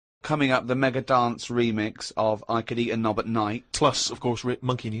coming up, the Mega Dance remix of I Could Eat a Knob at Night. Plus, of course,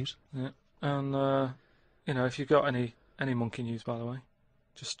 monkey news. Yeah, and if you've got any monkey news, by the way,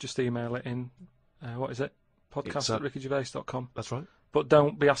 just email it in. What is it? Podcast@rickygervais.com. That's right. But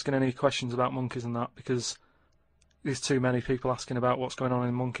don't be asking any questions about monkeys and that, because there's too many people asking about what's going on in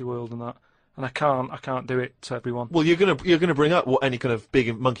the monkey world and that, and I can't do it to everyone. Well, you're gonna bring up any kind of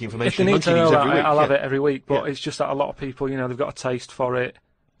big monkey information. If they need monkey to know news that, every week. I'll have it every week. But it's just that a lot of people, they've got a taste for it.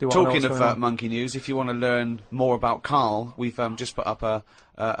 Talking of monkey news, if you want to learn more about Karl, we've just put up a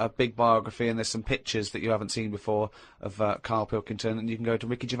big biography, and there's some pictures that you haven't seen before of Karl Pilkington, and you can go to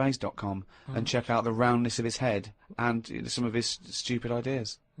rickygervais.com and check out the roundness of his head and some of his stupid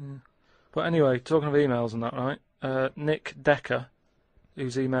ideas. But anyway, talking of emails and that, right? Nick Decker,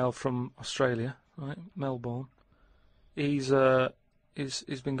 who's emailed from Australia, right, Melbourne, he's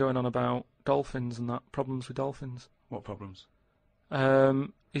been going on about dolphins and that, problems with dolphins. What problems?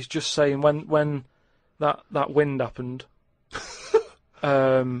 He's just saying when that wind happened.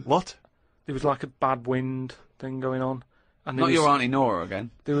 What? There was like a bad wind thing going on, and Not your Auntie Nora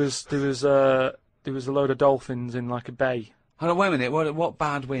again. There was a load of dolphins in like a bay. Hold on, wait a minute. What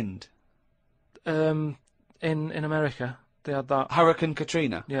bad wind? In America, they had that Hurricane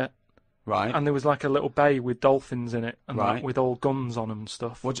Katrina. Yeah. Right. And there was like a little bay with dolphins in it, and right. with all guns on them and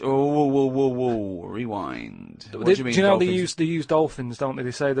stuff. Whoa, rewind. What do you mean? Do you know dolphins? they use dolphins, don't they?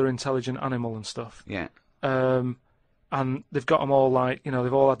 They say they're an intelligent animal and stuff. Yeah. And they've got them all like,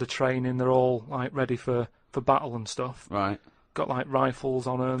 they've all had the training. They're all like ready for battle and stuff. Right. Got like rifles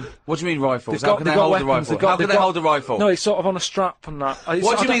on them. What do you mean rifles? How can they hold a rifle? How can they hold a rifle? No, it's sort of on a strap and that.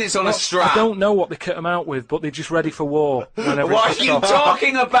 What do you mean it's on a strap? I don't know what they kit them out with, but they're just ready for war. What are you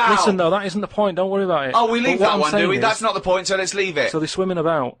talking about? Listen, though, that isn't the point. Don't worry about it. Oh, we leave that one, do we? That's not the point, so let's leave it. So they're swimming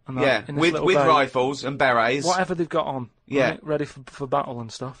about. And that, yeah, with rifles and berets. Whatever they've got on. Yeah. Right, ready for battle and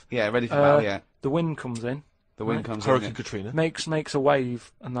stuff. Yeah, ready for battle, yeah. The wind comes in. The wind comes in. Hurricane Katrina. Makes a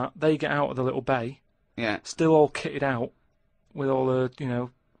wave and that. They get out of the little bay. Yeah. Still all kitted out. With all the,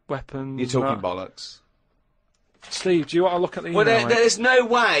 weapons. You're talking bollocks. Steve, do you want to look at the email? Well, there's no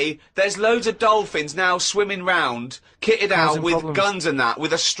way. There's loads of dolphins now swimming round, kitted out with guns and that,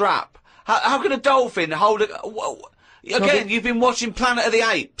 with a strap. How can a dolphin hold a... Again, you've been watching Planet of the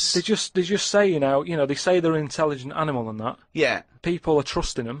Apes. They just say, they say they're an intelligent animal and that. Yeah. People are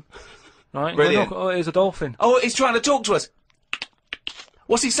trusting them. Right? Brilliant. Look, here's a dolphin. Oh, he's trying to talk to us.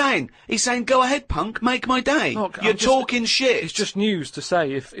 What's he saying? He's saying, go ahead, punk, make my day. Look, you're talking shit. It's just news to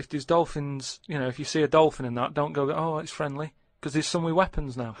say if there's dolphins, if you see a dolphin in that, don't go, oh, it's friendly, because there's some with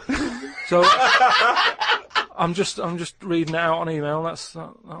weapons now. So I'm just reading it out on email.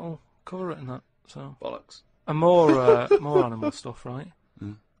 That'll cover it in that. So bollocks. And more animal stuff, right?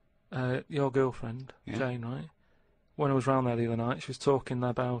 Mm. Your girlfriend, Jane, right? When I was round there the other night, she was talking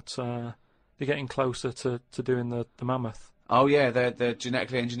about they're getting closer to doing the mammoth. Oh yeah, they're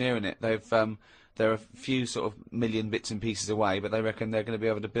genetically engineering it. They've they're a few sort of million bits and pieces away, but they reckon they're going to be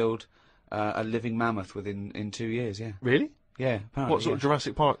able to build a living mammoth in 2 years. Yeah. Really? Yeah. Apparently, what sort of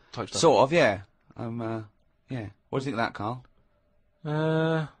Jurassic Park type stuff? Sort of, yeah. Yeah. What do you think of that, Karl?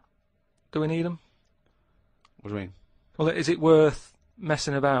 Do we need them? What do you mean? Well, is it worth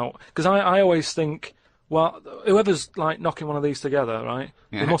messing about? Because I always think, well, whoever's like knocking one of these together, right?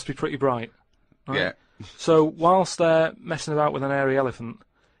 Yeah. They must be pretty bright. Right? Yeah. So whilst they're messing about with an airy elephant,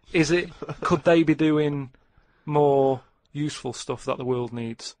 could they be doing more useful stuff that the world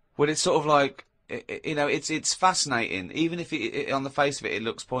needs? Well, it's sort of like, it's fascinating. Even if on the face of it, it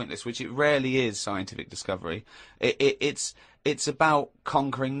looks pointless, which it rarely is scientific discovery. It's about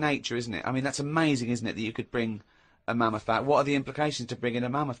conquering nature, isn't it? I mean, that's amazing, isn't it, that you could bring a mammoth back? What are the implications to bringing a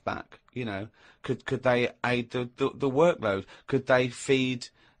mammoth back? Could they aid the workload? Could they feed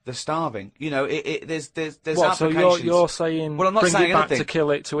the starving? There's what, applications. So you're saying, well, I'm not bring saying it back anything. to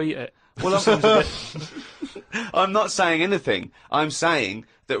kill it, to eat it? Well, I'm not saying anything. I'm saying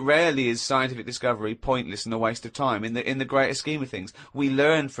that rarely is scientific discovery pointless and a waste of time in the greater scheme of things. We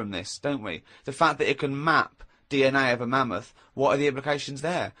learn from this, don't we? The fact that it can map DNA of a mammoth, what are the implications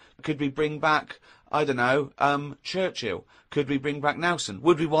there? Could we bring back, I don't know, Churchill? Could we bring back Nelson?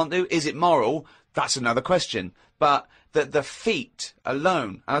 Would we want to? Is it moral? That's another question. But the feet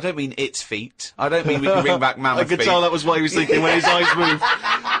alone, and I don't mean its feet, I don't mean we can bring back mammoth feet. I could tell that was what he was thinking when his eyes moved.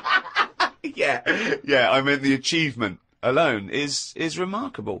 Yeah, I meant the achievement alone is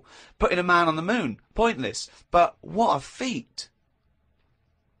remarkable. Putting a man on the moon, pointless. But what a feat.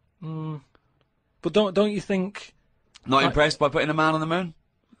 But don't you think... Not impressed by putting a man on the moon?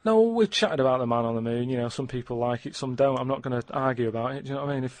 No, we've chatted about the man on the moon, some people like it, some don't. I'm not going to argue about it, do you know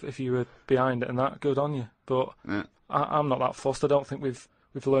what I mean? If you were behind it and that, good on you. But I'm not that fussed. I don't think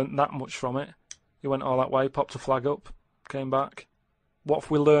we've learnt that much from it. He went all that way, popped a flag up, came back. What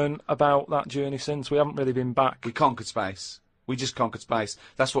have we learned about that journey since? We haven't really been back. We conquered space. We just conquered space.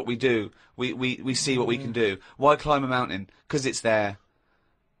 That's what we do. We see what we can do. Why climb a mountain? Because it's there.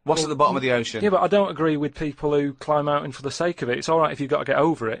 What's at the bottom of the ocean? Yeah, but I don't agree with people who climb mountain for the sake of it. It's all right if you've got to get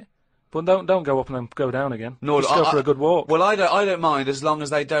over it, but don't go up and then go down again. Nor Just go for a good walk. Well, I don't mind as long as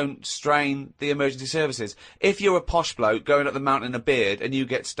they don't strain the emergency services. If you're a posh bloke going up the mountain in a beard and you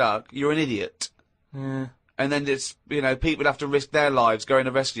get stuck, you're an idiot. Yeah. And then it's, people have to risk their lives going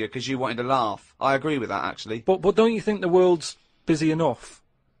to rescue you because you wanted to laugh. I agree with that, actually. But don't you think the world's busy enough?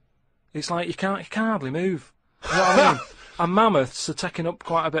 It's like you can't hardly move. You know what I mean? And mammoths are taking up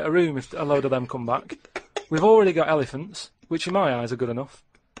quite a bit of room if a load of them come back. We've already got elephants, which in my eyes are good enough.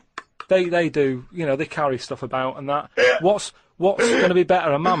 They do, they carry stuff about and that. What's going to be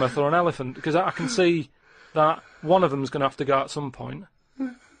better, a mammoth or an elephant? Because I can see that one of them's going to have to go at some point.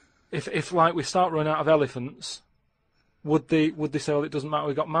 If like we start running out of elephants, would they say, well, it doesn't matter,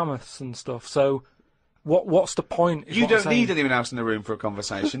 we've got mammoths and stuff. So what's the point? You don't need anyone else in the room for a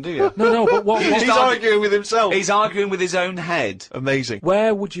conversation, do you? No, but what He's arguing with himself. He's arguing with his own head. Amazing.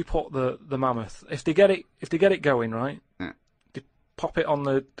 Where would you put the mammoth if they get it going, right? Yeah. They pop it on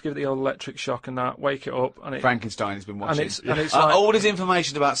give it the old electric shock and that, wake it up, and Frankenstein has been watching. And it's like, all his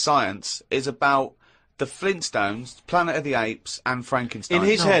information about science is about the Flintstones, Planet of the Apes, and Frankenstein. In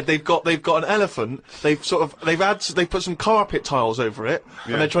his head, they've got an elephant. They've put some carpet tiles over it,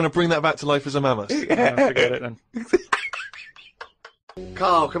 and they're trying to bring that back to life as a mammoth. yeah, forget it then.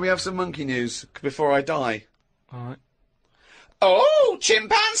 Carl, can we have some monkey news before I die? All right. Oh,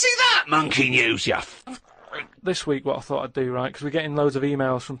 chimpanzee that monkey news, you. This week, what I thought I'd do, right, because we're getting loads of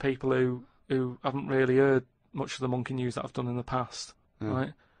emails from people who haven't really heard much of the monkey news that I've done in the past,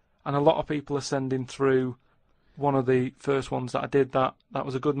 right? And a lot of people are sending through one of the first ones that I did that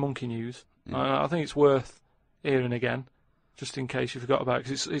was a good monkey news. I think it's worth hearing again, just in case you forgot about it,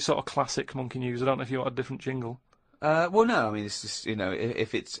 because it's sort of classic monkey news. I don't know if you want a different jingle. Well, no, I mean, it's just,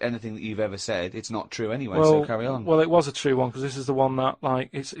 if it's anything that you've ever said, it's not true anyway, so carry on. Well, it was a true one, because this is the one that,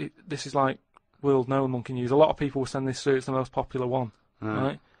 like, this is like world-known monkey news. A lot of people will send this through. It's the most popular one,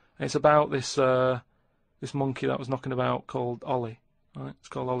 right? And it's about this monkey that was knocking about called Ollie. Right, it's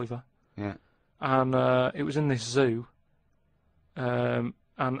called Oliver. Yeah. And it was in this zoo, and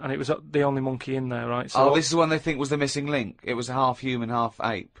it was the only monkey in there, right? So this is the one they think was the missing link. It was half human, half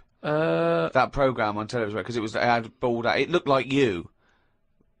ape. That programme on television, because it had bald. It looked like you,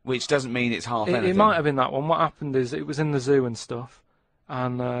 which doesn't mean it's half anything. It might have been that one. What happened is it was in the zoo and stuff,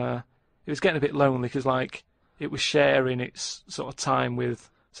 and it was getting a bit lonely because, like, it was sharing its sort of time with,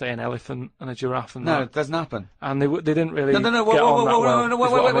 say, an elephant and a giraffe and that. No, it doesn't happen. And they didn't really No, get on that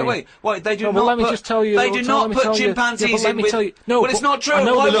well. Wait, they do no, not but let put, me just tell you. They do not put chimpanzees in with... No, well, it's not true.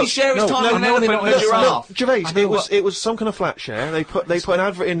 Why would he share his time with an elephant and a giraffe? Look, Gervais, it was some kind of flat share. They put an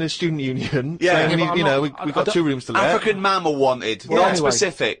advert in the student union. Yeah, saying we've got 2 rooms to let. African mammal wanted. Well, Not anyway,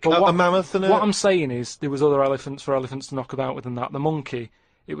 specific. A mammoth and a... What I'm saying is there was other elephants for elephants to knock about with than that. The monkey,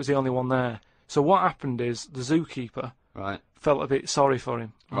 it was the only one there. So what happened is the zookeeper felt a bit sorry for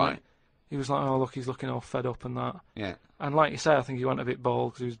him. Right. He was like, oh, look, he's looking all fed up and that. Yeah. And like you say, I think he went a bit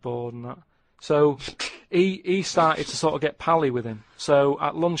bald because he was bored and that. So he started to sort of get pally with him. So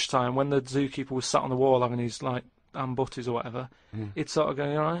at lunchtime, when the zookeeper was sat on the wall having his, like, ham butties or whatever, he'd sort of go,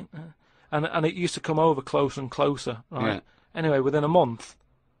 you all right? And it used to come over closer and closer, right? Yeah. Anyway, within a month,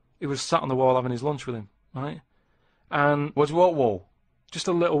 he was sat on the wall having his lunch with him, right? And What wall? just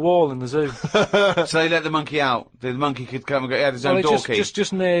a little wall in the zoo. So they let the monkey out. The monkey could come and go. He had his own door key.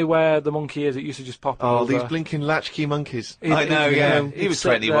 Just near where the monkey is, it used to just pop over. Oh, these blinking latchkey monkeys. I know, yeah. He was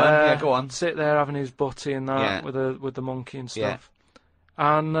 21. Yeah, go on. Sit there having his butty and that with the monkey and stuff.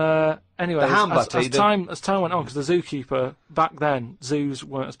 And anyway, The ham butty, as time went on, because the zookeeper back then, zoos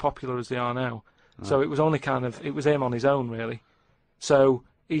weren't as popular as they are now. So it was only it was him on his own really. So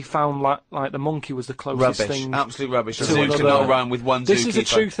he found like the monkey was the closest thing. Absolute rubbish. The to zoo another- cannot run with one This zookeeper. is a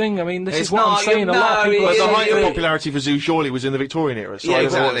true thing. I mean, this It's is what not, I'm saying. A lot of people. But the height of Yeah. popularity for zoos surely was in the Victorian era. So Yeah, I don't know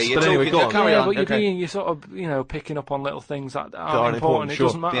exactly. what's- You're But anyway, talking- go on. carry on. But Okay. you're sort of picking up on little things that aren't aren't important. It sure.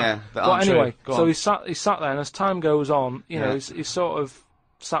 doesn't matter. Yeah, that But aren't true. anyway, Go so on. he sat there, and as time goes on, Yeah. he's sort of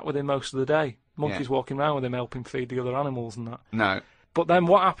sat with him most of the day. Monkeys walking around with him, helping feed the other animals and that. No. But then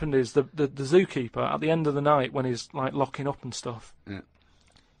what happened is the zookeeper at the end of the night when he's like locking up and stuff,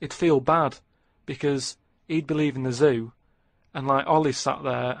 he'd feel bad because he'd believe in the zoo, and like Ollie's sat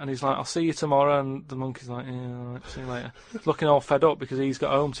there and he's like, I'll see you tomorrow, and the monkey's like, yeah, all right, see you later. Looking all fed up because he's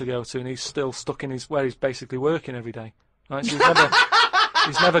got home to go to and he's still stuck in where he's basically working every day. Right? So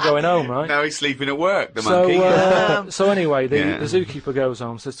he's never going home, right? Now he's sleeping at work, the monkey. So anyway, the Yeah. zookeeper goes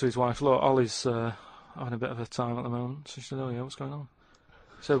home, says to his wife, "Look, Ollie's having a bit of a time at the moment." So she said, "Oh yeah, what's going on?"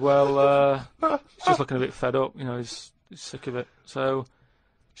 He said, "Well, he's just looking a bit fed up. You know, he's sick of it." So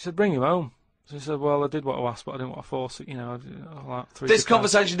she said, "Bring him home." So he said, "Well, I did what I asked, but I didn't want to force it. You know, like 3 This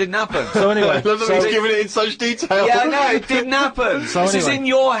conversation didn't happen. So anyway, I love that he's giving it in such detail. Yeah, I know, it didn't happen. So This is anyway. in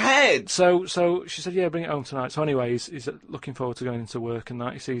your head. So she said, "Yeah, bring it home tonight." So anyway, he's looking forward to going into work and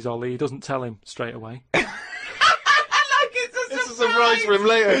that. He sees Ollie. He doesn't tell him straight away. This is a surprise for him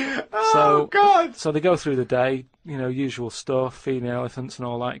later. Oh, God. So they go through the day, you know, usual stuff, feeding the elephants and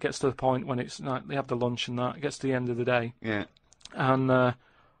all that. It gets to the point when it's like they have the lunch and that. It gets to the end of the day, Yeah. and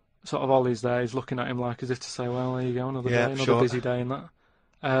sort of Ollie's there. He's looking at him like as if to say, "Well, there you go, another Yeah, day, another sure. busy day and that.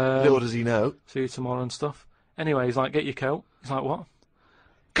 Little does he know. See you tomorrow and stuff." Anyway, he's like, "Get your coat." He's like, "What?"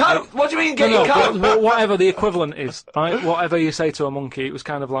 Coat? What do you mean, get No, your coat? but whatever the equivalent is, right? Whatever you say to a monkey, it was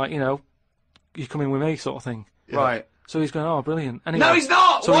kind of like, you know, "You coming with me," sort of thing. Right. So he's going, "Oh, brilliant." Anyway, No, he's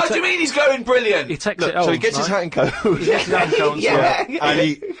not! So what he do you mean he's going brilliant? He takes Look, it home. so he gets his right? hat and coat. He gets his hat and coat and stuff. And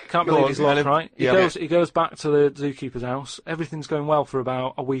he Can't Go believe on, his luck, and right? yeah. He goes back to the zookeeper's house. Everything's going well for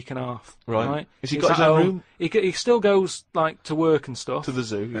about a week and a half. Right. Has he He's got his at own home. room? He still goes like to work and stuff. to the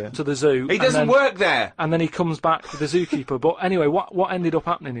zoo, yeah. To the zoo. He doesn't work there. And then he comes back with the zookeeper. But anyway, what ended up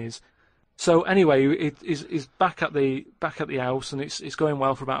happening is, so anyway, he's back at the house, and it's going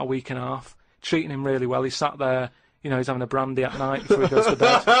well for about a week and a half. Treating him really well. He's sat there, you know, he's having a brandy at night before he goes to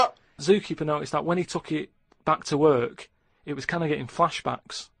bed. Zookeeper noticed that when he took it back to work, it was kind of getting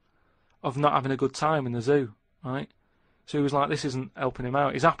flashbacks of not having a good time in the zoo, right? So he was like, this isn't helping him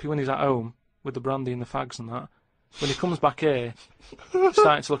out. He's happy when he's at home with the brandy and the fags and that. When he comes back here, he's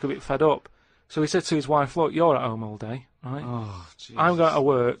starting to look a bit fed up. So he said to his wife, "Look, you're at home all day, right? Oh, jeez. I'm going to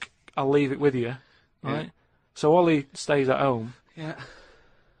work. I'll leave it with you, right?" Yeah. So Ollie stays at home. Yeah.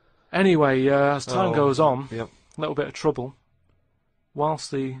 Anyway, as time Oh, goes on, yep. a little bit of trouble.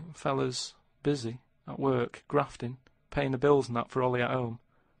 Whilst the fella's busy at work, grafting, paying the bills and that for Ollie at home,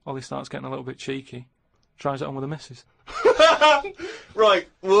 Ollie starts getting a little bit cheeky, tries it on with the missus. Right,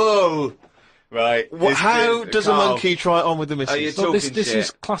 whoa. Right. How does a Carl, monkey try it on with the Are you missus? talking Look, this shit?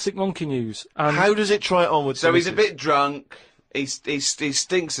 is classic monkey news. And How does it try it on with So the he's a missus? bit drunk. He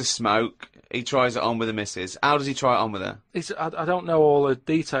stinks of smoke. He tries it on with the missus. How does he try it on with her? I don't know all the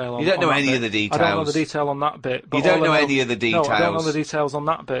detail on You don't know on that any bit. of the I don't know the details. detail on that bit. But You don't all I know any of the No, I don't know details. the details on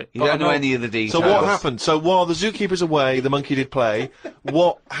that bit. You but I don't know any of the So details. what happened? So while the zookeeper's away, the monkey did play.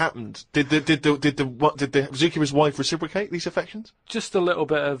 What happened? Did the zookeeper's wife reciprocate these affections? Just a little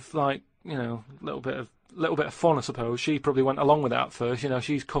bit of like, you know, little bit of fun, I suppose. She probably went along with that at first. You know,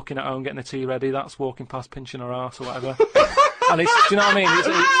 she's cooking at home, getting the tea ready. That's walking past, pinching her arse or whatever. And it's, do you know what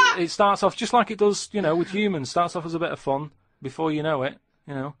I mean? It starts off just like it does, you know, with humans. Starts off as a bit of fun. Before you know it,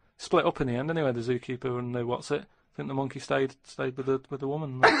 you know, split up in the end. Anyway, the zookeeper and the what's it? I think the monkey stayed with the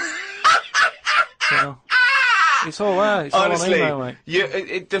woman. You know, it's all there. It's Honestly, all on email,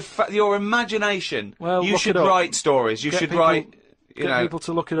 mate. your imagination. Well, you look should it up. write stories. You Get should people- write. You Get know, people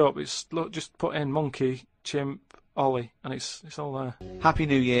to look it up. It's just put in monkey, chimp, Ollie, and it's all there. Happy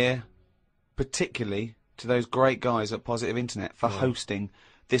New Year, particularly to those great guys at Positive Internet for hosting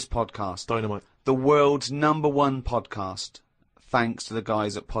this podcast. Dynamite. The world's #1 podcast, thanks to the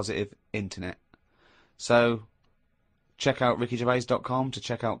guys at Positive Internet. So, check out rickygervais.com to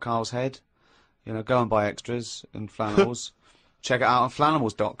check out Carl's head. You know, go and buy extras and flannels. Check it out on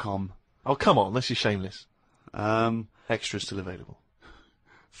flannels.com. Oh, come on, this is shameless. Extras Still available.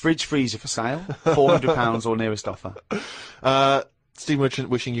 Fridge freezer for sale, £400 or nearest offer. Steve Merchant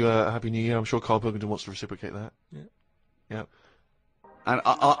wishing you a happy new year. I'm sure Karl Pilkington wants to reciprocate that. Yeah. And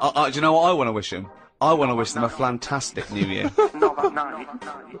do you know what I want to wish them? I want to wish them a fantastic New Year. Nova night.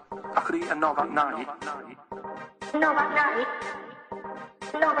 I could eat a Nova night. Nova night.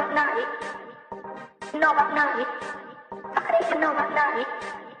 Nova night. Nova night. I could eat a Nova night.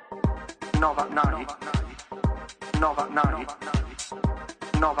 Nova night. Nova night.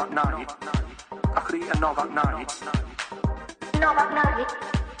 Nova night. I could eat a Nova night. Nova night.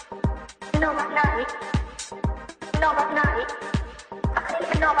 Nova night. Nova night. I could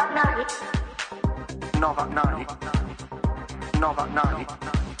eat a Nova night. Nova night. Nova night.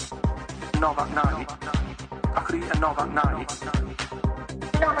 Nova night. I could eat a Nova night.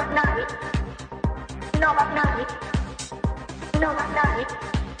 Nova night. Nova night. Nova night.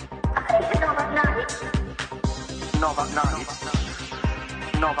 I could eat a Nova night. Nova night.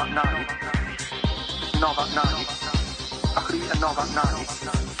 Nova night. Nova night. I could eat a Nova night.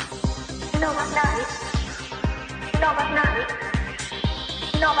 Nova night. Nova night.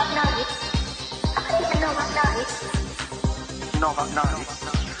 Nova night. I could eat a Nova night. Nova night.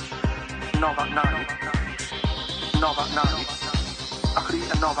 Nova night. Nova night. I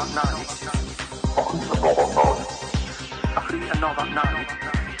create a Nova night. I create a Nova night.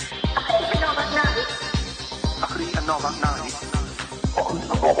 I create a Nova night.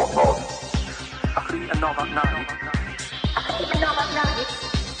 I create a Nova night.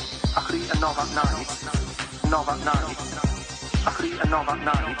 I create a Nova night. Nova night. I create a Nova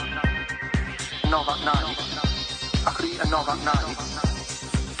night. Nova night. I create a Nova night.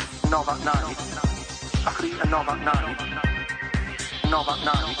 Nova night. I create a Nova night. Nova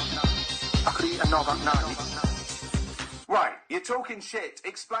night. I create a Nova night. Right, you're talking shit.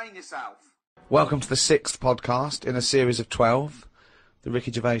 Explain yourself. Welcome to the 6th podcast in a series of 12. The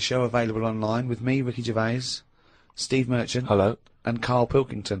Ricky Gervais Show, available online with me, Ricky Gervais, Steve Merchant. Hello. And Karl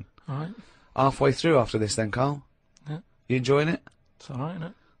Pilkington. All right. Halfway through after this then, Karl. Yeah. You enjoying it? It's all right, isn't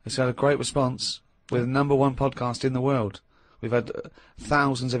it? It's had a great response. We're the #1 podcast in the world. We've had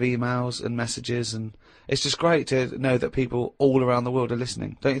thousands of emails and messages, and it's just great to know that people all around the world are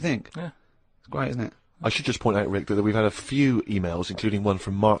listening. Don't you think? Yeah. It's great, isn't it? I should just point out, Rick, that we've had a few emails, including one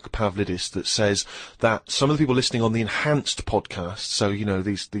from Mark Pavlidis, that says that some of the people listening on the enhanced podcast, so, you know,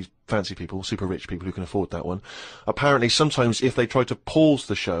 these fancy people, super rich people who can afford that one, apparently sometimes if they try to pause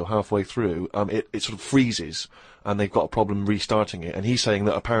the show halfway through, it sort of freezes, and they've got a problem restarting it. And he's saying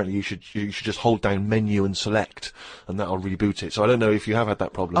that apparently you should just hold down menu and select, and that'll reboot it. So I don't know if you have had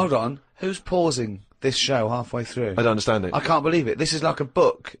that problem. Hold on. Who's pausing this show halfway through? I don't understand it. I can't believe it. This is like a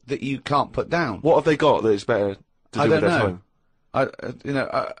book that you can't put down. What have they got that is better to do with their time?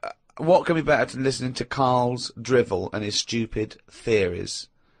 What can be better than listening to Karl's drivel and his stupid theories?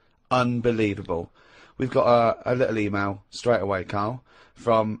 Unbelievable. We've got a little email straight away, Karl,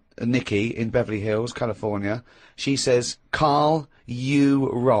 from Nikki in Beverly Hills, California. She says, Karl, you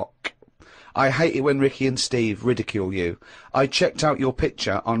rock. I hate it when Ricky and Steve ridicule you. I checked out your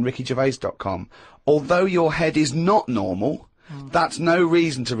picture on rickygervais.com. Although your head is not normal, that's no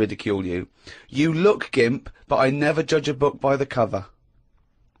reason to ridicule you. You look gimp, but I never judge a book by the cover.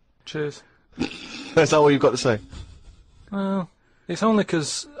 Cheers. That's all you've got to say. Well, it's only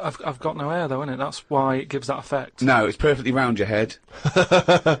because I've got no hair, though, isn't it? That's why it gives that effect. No, it's perfectly round your head.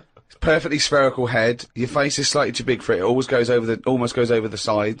 It's perfectly spherical head. Your face is slightly too big for it. It almost goes over the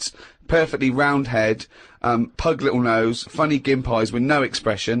sides. Perfectly round head. Pug little nose. Funny gimp eyes with no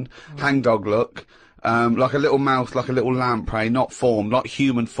expression. Hangdog look. Like a little mouth, like a little lamprey, not formed, not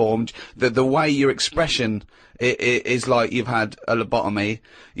human formed. The way your expression is like you've had a lobotomy.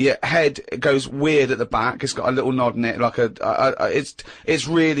 Your head goes weird at the back. It's got a little nod in it, like it's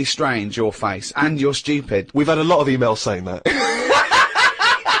really strange, your face, and you're stupid. We've had a lot of emails saying that.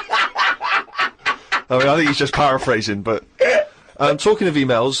 I mean, I think he's just paraphrasing, but... talking of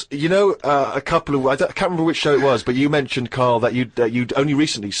emails, you know, I can't remember which show it was, but you mentioned, Karl, that you'd only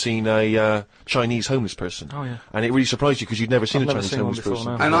recently seen a Chinese homeless person. Oh, yeah. And it really surprised you because you'd never seen I've a never Chinese seen one homeless before,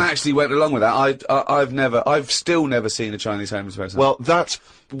 person. no. And I actually went along with that. I've still never seen a Chinese homeless person. Well, that's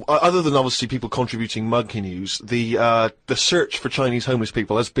other than obviously people contributing monkey news. The search for Chinese homeless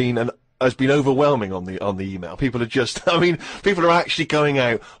people has been overwhelming on the email. People are just, people are actually going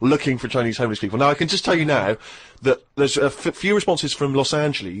out looking for Chinese homeless people. Now, I can just tell you now that there's a few responses from Los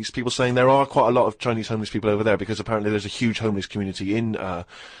Angeles, people saying there are quite a lot of Chinese homeless people over there because apparently there's a huge homeless community in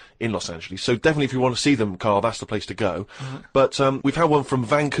Los Angeles. So definitely if you want to see them, Karl, that's the place to go. But we've had one from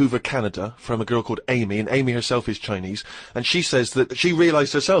Vancouver, Canada, from a girl called Amy, and Amy herself is Chinese, and she says that she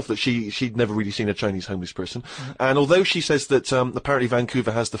realised herself that she'd never really seen a Chinese homeless person. And although she says that apparently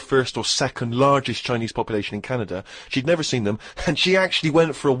Vancouver has the first or second largest Chinese population in Canada, she'd never seen them, and she actually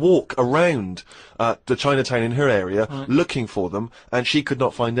went for a walk around the Chinatown in her area looking for them, and she could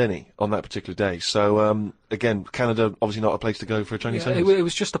not find any on that particular day. So again, Canada obviously not a place to go for a Chinese homeless. It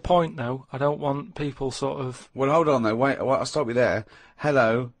was just a point, though. I don't want people sort of... Well, hold on, though. Wait, I'll stop you there.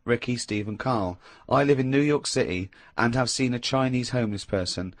 Hello, Ricky, Steve and Karl. I live in New York City and have seen a Chinese homeless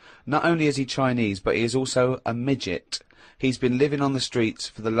person. Not only is he Chinese, but he is also a midget. He's been living on the streets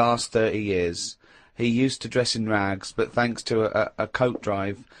for the last 30 years. He used to dress in rags, but thanks to a coat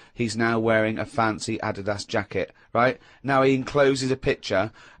drive, he's now wearing a fancy Adidas jacket, right? Now he encloses a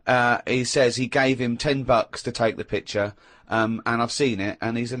picture. He says he gave him $10 to take the picture, and I've seen it,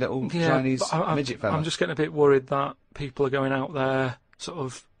 and he's a little Chinese midget fella. I'm just getting a bit worried that people are going out there sort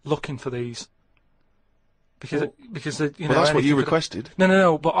of looking for these. Because that's what you requested.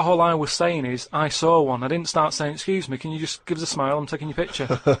 No. But all I was saying is I saw one. I didn't start saying, "Excuse me, can you just give us a smile? I'm taking your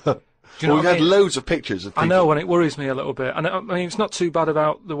picture." Do you know we've had loads of pictures of people. I know, and it worries me a little bit. And I mean, it's not too bad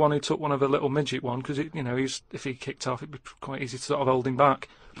about the one who took one of a little midget one, because if he kicked off, it'd be quite easy to sort of hold him back.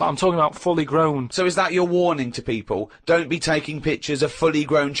 But I'm talking about fully grown. So is that your warning to people? Don't be taking pictures of fully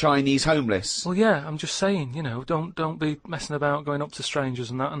grown Chinese homeless. Well, yeah, I'm just saying, don't be messing about going up to strangers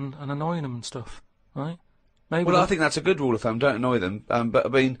and that and annoying them and stuff, right? Maybe. Well, I think that's a good rule of thumb. Don't annoy them.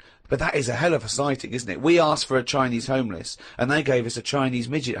 But that is a hell of a sighting, isn't it? We asked for a Chinese homeless, and they gave us a Chinese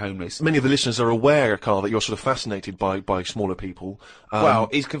midget homeless. Many of the listeners are aware, Karl, that you're sort of fascinated by smaller people. Well,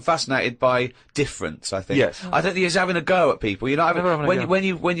 he's fascinated by difference, I think. Yes. I don't think he's having a go at people. You're not Never having, having a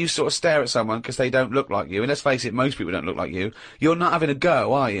go. when you sort of stare at someone because they don't look like you, and let's face it, most people don't look like you. You're not having a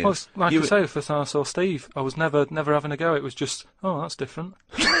go, are you? Well, like I say, first time I saw Steve, I was never having a go. It was just, oh, that's different.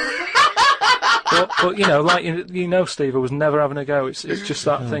 But like Steve, I was never having a go. It's just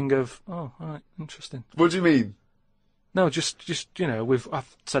that thing of, oh, right, interesting. What do you mean? No, just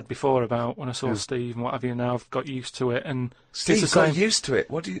I've said before about when I saw Steve and what have you. Now I've got used to it, and Steve it's the got same. used to it.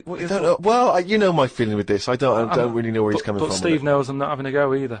 What you I don't know. Well, you know my feeling with this. I don't really know where he's coming But from. Steve knows I'm not having a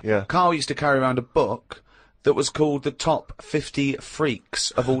go either. Yeah. Karl used to carry around a book that was called the top 50 freaks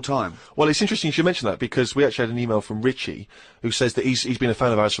of all time. Well, it's interesting you should mention that, because we actually had an email from Richie who says that he's been a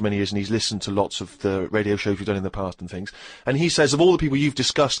fan of ours for many years and he's listened to lots of the radio shows we've done in the past and things. And he says, of all the people you've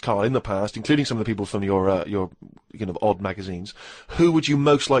discussed, Karl, in the past, including some of the people from your odd magazines, who would you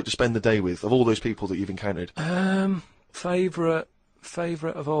most like to spend the day with, of all those people that you've encountered? Favourite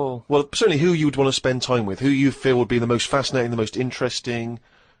of all. Well, certainly who you would want to spend time with, who you feel would be the most fascinating, the most interesting.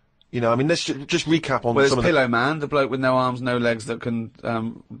 Let's just recap on Well, there's some of Pillow Man, the bloke with no arms, no legs that can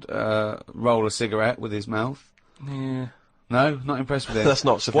roll a cigarette with his mouth. Yeah. No, not impressed with him. That's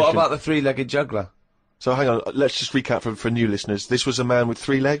not sufficient. What about the three-legged juggler? So hang on, let's just recap for new listeners. This was a man with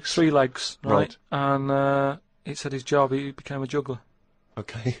 3 legs? 3 legs, right? Right. And it said his job, he became a juggler.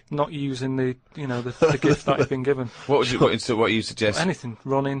 Okay. Not using the gift that he'd been given. What you suggest? Anything.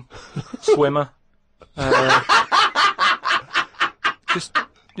 Running, swimmer. Just,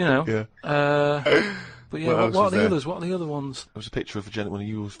 Yeah. But yeah, What else what was are the there? others? What are the other ones? There was a picture of a gentleman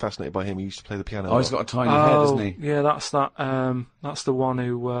who was fascinated by him. He used to play the piano. Oh, he's got a tiny head, doesn't he? Yeah, that's that. That's the one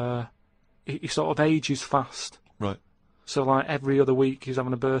who he sort of ages fast. Right. So like every other week he's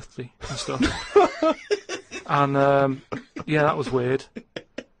having a birthday and stuff. And yeah, that was weird.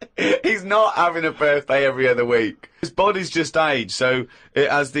 He's not having a birthday every other week. His body's just aged, so it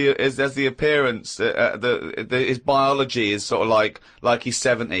has the appearance. His biology is sort of like he's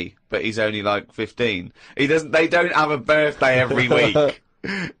 70, but he's only like 15. They don't have a birthday every week.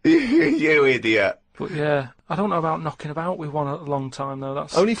 You idiot. But yeah, I don't know about knocking about with one a long time though.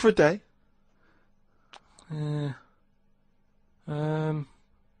 That's Only for a day? yeah.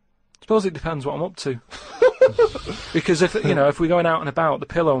 Suppose it depends what I'm up to. Because if we're going out and about, the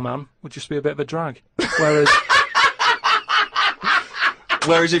Pillow Man would just be a bit of a drag.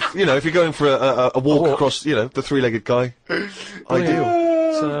 Whereas if you're going for a walk across, the 3-legged guy, ideal.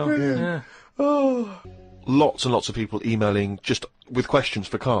 So yeah. Lots and lots of people emailing just with questions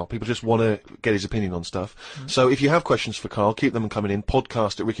for Karl. People just want to get his opinion on stuff. So if you have questions for Karl, keep them coming in.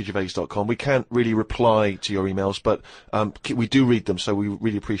 podcast@rickygervais.com. We can't really reply to your emails, but we do read them, so we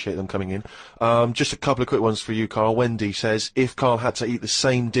really appreciate them coming in. Just a couple of quick ones for you, Karl. Wendy says, if Karl had to eat the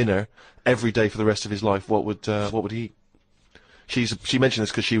same dinner every day for the rest of his life, what would he eat? She mentioned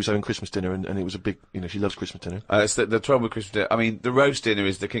this because she was having Christmas dinner, and it was a big, she loves Christmas dinner. It's the trouble with Christmas dinner. I mean, the roast dinner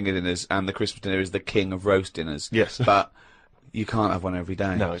is the king of dinners, and the Christmas dinner is the king of roast dinners. Yes. But you can't have one every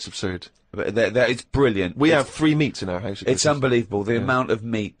day. No, it's absurd. But it's brilliant. We have 3 meats in our house. It's unbelievable. The amount of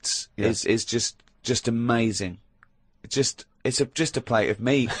meats is just amazing. It's just a plate of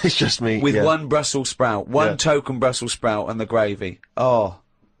meat. It's just meat. With one Brussels sprout, one token Brussels sprout and the gravy. Oh.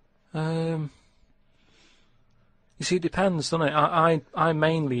 You see, it depends, doesn't it? I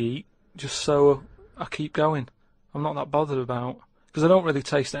mainly eat just so I keep going. I'm not that bothered about because I don't really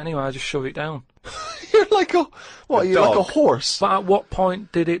taste it anyway. I just shove it down. You're like like a horse. But at what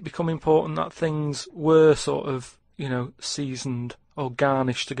point did it become important that things were sort of seasoned or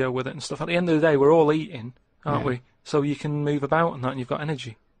garnished to go with it and stuff? At the end of the day, we're all eating, aren't we? So you can move about and that, and you've got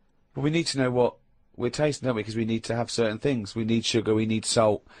energy. Well, we need to know what we're tasting, don't we? Because we need to have certain things. We need sugar. We need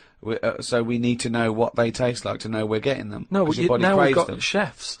salt. So we need to know what they taste like to know we're getting them. No, but now we've got them.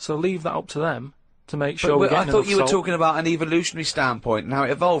 chefs, so leave that up to them to make sure we're getting I thought you were salt. talking about an evolutionary standpoint and how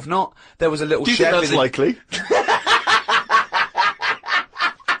it evolved. Not there was a little Do you chef. think that's likely?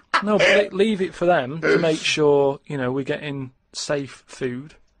 No, but leave it for them to make sure we're getting safe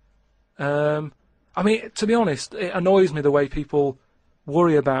food. I mean, to be honest, it annoys me the way people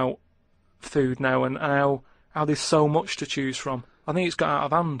worry about food now and how there's so much to choose from. I think it's got out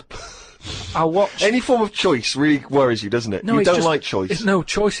of hand. I'll watch... Any form of choice really worries you, doesn't it? No, you it's don't just, like choice. No,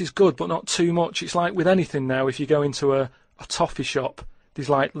 choice is good, but not too much. It's like with anything now, if you go into a toffee shop, there's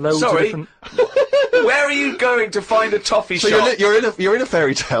like loads Sorry? of different. Where are you going to find a toffee So shop? you're in a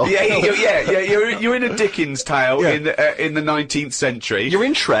fairy tale. Yeah, you're in a Dickens tale Yeah. in the 19th century. You're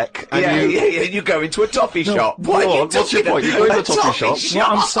in Shrek. And You go into a toffee shop. What go are you on, what's your talking point? You go into about? a toffee shop.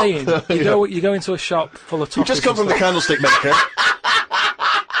 What I'm saying, you go into a shop full of toffees. You've just come and from the stuff, candlestick maker.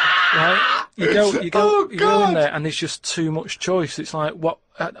 right? You go Oh, in God. there, and there's just too much choice. It's like what,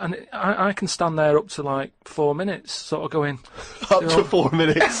 and I can stand there up to like 4 minutes, sort of going. Up to 4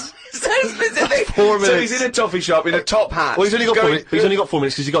 minutes. So specific. 4 So minutes. he's in a toffee shop in a top hat. Well, he's only got 4 going- minutes. He's only got 4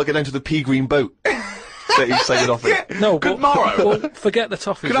 minutes because he's got to get down to the pea green boat that he's sailing off in. No, Good but morrow. well, forget the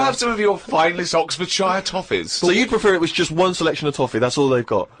toffees. Can I then. have some of your finest Oxfordshire toffees? So you'd prefer it was just one selection of toffee? That's all they've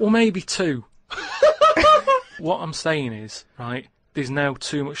got. Well, maybe 2. What I'm saying is, right, there's now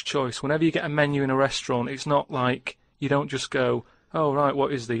too much choice. Whenever you get a menu in a restaurant, it's not like you don't just go, oh, right,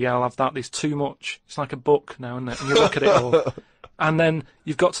 what is the? Yeah, I'll have that. There's too much. It's like a book now, isn't it? And you look at it all. And then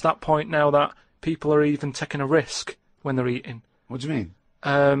you've got to that point now that people are even taking a risk when they're eating. What do you mean?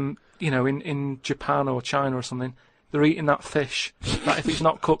 In Japan or China or something, they're eating that fish that if it's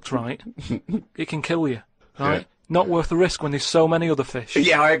not cooked right, it can kill you, right? Yeah. Not worth the risk when there's so many other fish.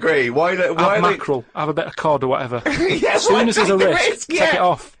 Yeah, I agree. Why Have are mackerel, have a bit of cod or whatever. Yeah, As soon as there's a why risk, yeah. take it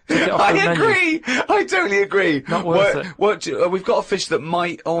off. Take it off I the menu. agree. I totally agree. Not worth it. We've got a fish that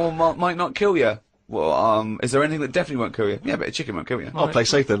might or might not kill you. Well, is there anything that definitely won't kill you? Yeah, but a chicken won't kill you. I'll play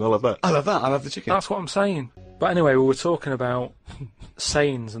safe then. I'll have that. I love that. I love the chicken. That's what I'm saying. But anyway, we were talking about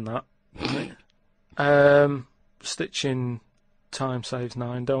sayings and that. Stitching time saves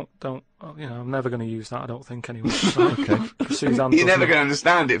 9. Don't. I'm never going to use that. I don't think anyway. Right? Okay. Suzanne. You're never doesn't- going to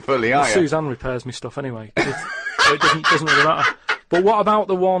understand it fully, are you? Suzanne repairs me stuff anyway. So it doesn't really matter. But what about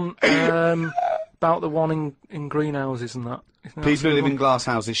the one? About the one in greenhouses and that? Isn't that People who live one? in glass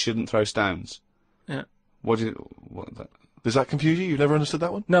houses shouldn't throw stones. Yeah. What? Does that confuse you? You've never understood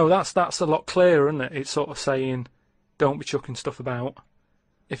that one? No, that's a lot clearer, isn't it? It's sort of saying, don't be chucking stuff about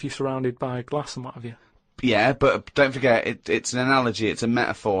if you're surrounded by glass and what have you. Yeah, but don't forget, it's an analogy, it's a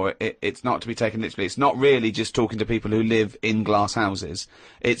metaphor, it's not to be taken literally. It's not really just talking to people who live in glass houses.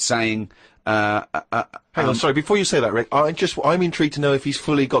 It's saying... Hang on, sorry, before you say that, Rick, I'm intrigued to know if he's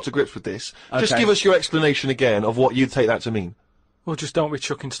fully got to grips with this. Just Okay. give us your explanation again of what you'd take that to mean. Well, just don't be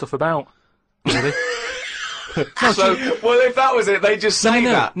chucking stuff about. Really? So, well, if that was it, they just say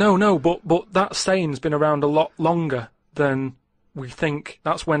that. No, but that saying's been around a lot longer than we think.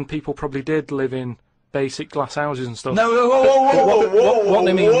 That's when people probably did live in basic glass houses and stuff. No, whoa, What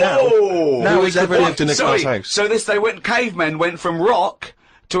they mean now- Who has ever lived in a Sorry, glass house? so cavemen went from rock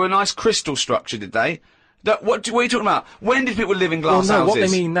to a nice crystal structure, did they? What are you talking about? When did people live in glass Well, no, houses? what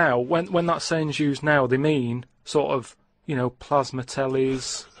they mean now, when that saying's used now, they mean sort of, plasma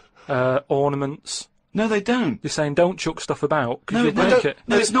tellies, ornaments. No, they don't. You're saying don't chuck stuff about because No, you'll break it.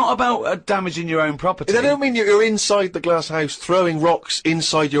 no, it's not about damaging your own property. They don't mean you're inside the glass house throwing rocks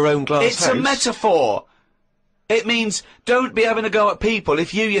inside your own glass It's house. a metaphor. It means don't be having a go at people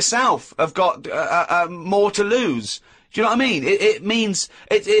if you yourself have got more to lose. Do you know what I mean? It means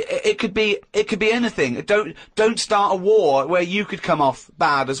it could be anything. Don't start a war where you could come off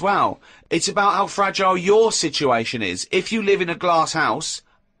bad as well. It's about how fragile your situation is. If you live in a glass house,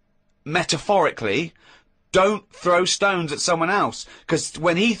 metaphorically, don't throw stones at someone else, because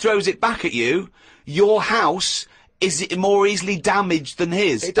when he throws it back at you, your house is more easily damaged than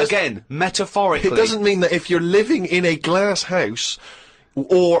his. Again, metaphorically. It doesn't mean that if you're living in a glass house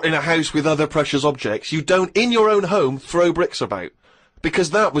or in a house with other precious objects, you don't, in your own home, throw bricks about.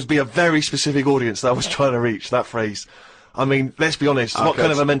 Because that would be a very specific audience that I was trying to reach, that phrase. I mean, let's be honest, what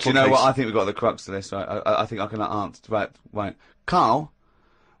kind of a mental Do you know case? what? I think we've got the crux to this, right? I think I can answer. Right. Carl,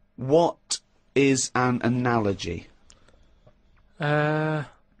 what is an analogy? It's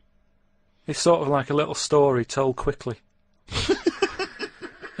sort of like a little story told quickly.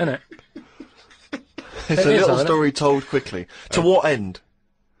 Isn't it? It's It a is, little isn't it? story told quickly. To what end?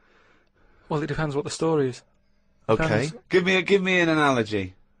 Well, it depends what the story is. Okay. Depends. Give me an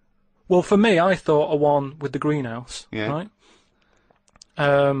analogy. Well, for me, I thought a one with the greenhouse. Yeah.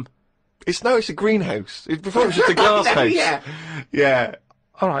 Right? It's a greenhouse. Before it was just a glass house. Yeah.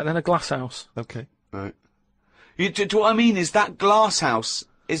 All right, then a glass house. Okay. Right. What I mean is that glass house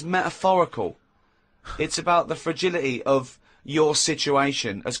is metaphorical. It's about the fragility of your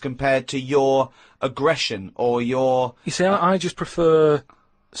situation as compared to your aggression or your... You see, I just prefer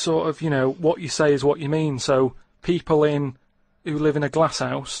sort of, what you say is what you mean. So people who live in a glass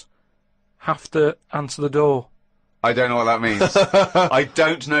house have to answer the door. I don't know what that means. I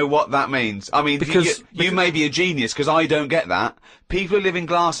don't know what that means. I mean, Because you may be a genius, because I don't get that. People who live in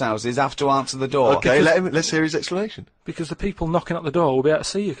glass houses have to answer the door. Okay, let's hear his explanation. Because the people knocking at the door will be able to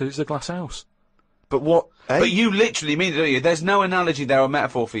see you because it's a glass house. But what? But you literally mean it, don't you? There's no analogy there or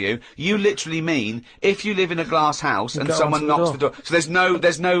metaphor for you. You literally mean if you live in a glass house and go someone onto the knocks the door. So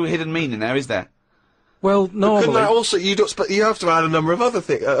there's no hidden meaning there, is there? Well, Couldn't normally... that also, but you have to add a number of other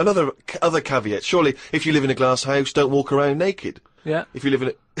things, other caveats. Surely, if you live in a glass house, don't walk around naked. Yeah. If you live in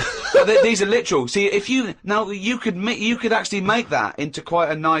a... But these are literal. See, if you could actually make that into quite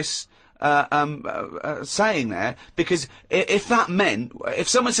a nice saying there, because if that meant, if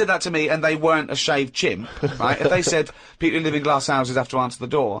someone said that to me and they weren't a shaved chimp, right? If they said people who live in glass houses have to answer the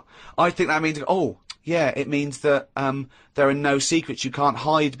door, I think that means, oh yeah, it means that there are no secrets. You can't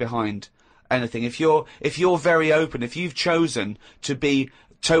hide behind anything. If you're very open, if you've chosen to be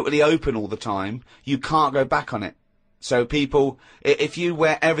totally open all the time, you can't go back on it. So people, if you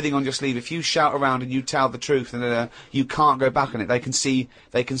wear everything on your sleeve, if you shout around and you tell the truth, and you can't go back on it. They can see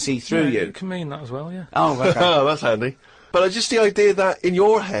through you. It can mean that as well, yeah. Oh, okay. Oh, that's handy. But just the idea that in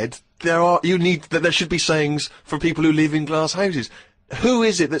your head there should be sayings for people who live in glass houses. Who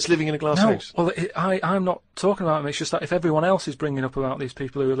is it that's living in a glass house? Well, I'm not talking about them. It's just that if everyone else is bringing up about these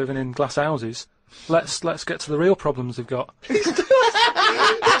people who are living in glass houses, let's get to the real problems they've got.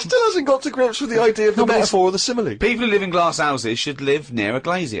 He still hasn't got to grips with the idea of the metaphor or the simile. People who live in glass houses should live near a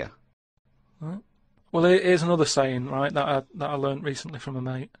glazier. Right. Well, here's another saying, right, that I learnt recently from a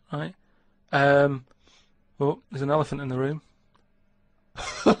mate, right? Well, there's an elephant in the room.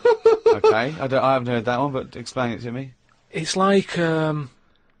 Okay, I haven't heard that one, but explain it to me. It's like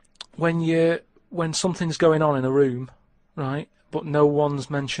when something's going on in a room, right, but no one's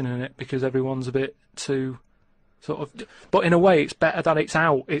mentioning it because everyone's a bit too sort of. But in a way, it's better that it's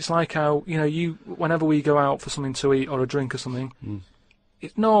out. It's like how whenever we go out for something to eat or a drink or something,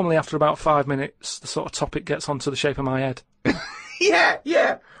 it's normally after about 5 minutes the sort of topic gets onto the shape of my head. Yeah.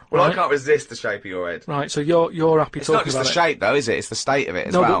 Well, Right. I can't resist the shape of your head. Right, so you're happy It's talking not just about the it. shape, though, is it? It's the state of it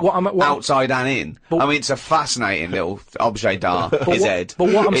as No, well. but what outside and in. I mean, it's a fascinating little objet d'art, his head. but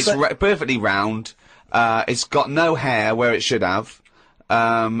what I'm it's saying- perfectly round. It's got no hair where it should have.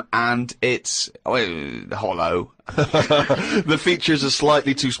 And it's hollow. The features are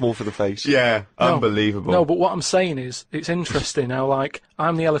slightly too small for the face. Yeah, No. unbelievable. No, but what I'm saying is, it's interesting how, like,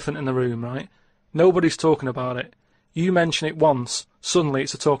 I'm the elephant in the room, right? Nobody's talking about it. You mention it once, suddenly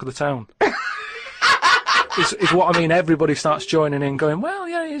it's the talk of the town. Is what I mean. Everybody starts joining in, going, well,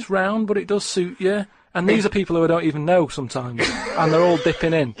 yeah, it is round, but it does suit you. And these are people who I don't even know sometimes, and they're all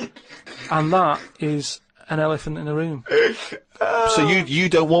dipping in. And that is an elephant in the room. So you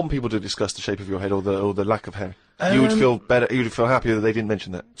don't want people to discuss the shape of your head or the lack of hair. You would feel better. You would feel happier that they didn't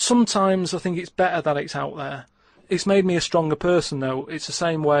mention that. Sometimes I think it's better that it's out there. It's made me a stronger person, though. It's the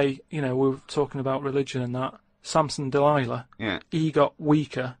same way, we were talking about religion and that. Samson Delilah, Yeah. he got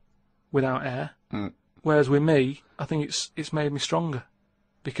weaker without hair. Whereas with me, I think it's made me stronger.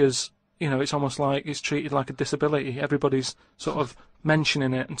 Because, it's almost like it's treated like a disability. Everybody's sort of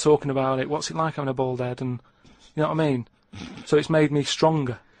mentioning it and talking about it. What's it like having a bald head? And, you know what I mean? So it's made me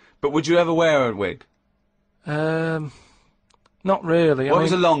stronger. But would you ever wear a wig? Not really. What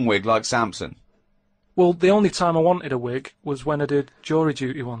was a long wig like Samson? Well, the only time I wanted a wig was when I did jury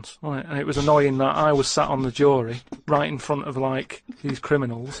duty once, wasn't it? And it was annoying that I was sat on the jury, right in front of, like, these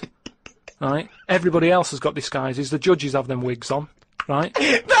criminals, right? Everybody else has got disguises. The judges have them wigs on, right?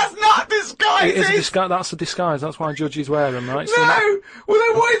 That's not disguise. It is a disguise. That's a disguise. That's why judges wear them, right? So No! Well,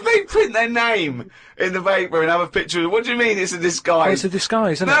 then what if they print their name in the paper and have a picture? What do you mean it's a disguise? it's a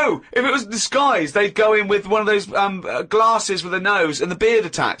disguise, isn't it? No! If it was a disguise, they'd go in with one of those glasses with a nose and the beard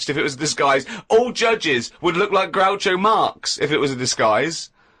attached if it was a disguise. All judges would look like Groucho Marx if it was a disguise.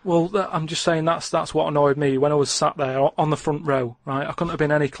 Well, I'm just saying that's what annoyed me when I was sat there on the front row, right? I couldn't have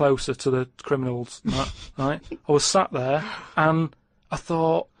been any closer to the criminals, than that, right? I was sat there and I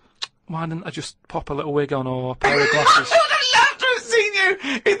thought, why didn't I just pop a little wig on or a pair of glasses? I'd love to have seen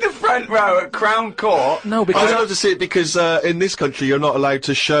you in the front row at Crown Court. No, I'd because love to see it because in this country you're not allowed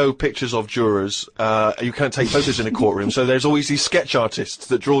to show pictures of jurors. You can't take photos in a courtroom, so there's always these sketch artists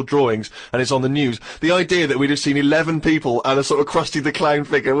that draw drawings, and it's on the news. The idea that we'd have seen 11 people and a sort of Krusty the Clown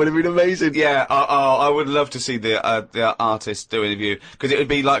figure would have been amazing. Yeah, I would love to see the artist do an interview, because it would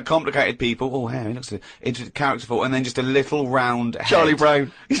be like complicated people. Oh, hey, he looks characterful, and then just a little round head. Charlie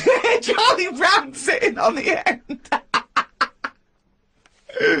Brown. Charlie Brown sitting on the end.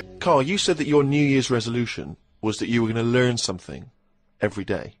 Carl, you said that your New Year's resolution was that you were going to learn something every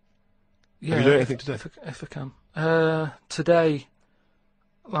day. yeah, Have you learned anything today? if I can. Today,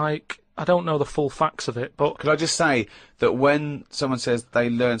 like, I don't know the full facts of it, but Could I just say that when someone says they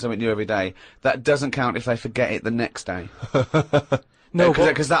learn something new every day, that doesn't count if they forget it the next day. no, but,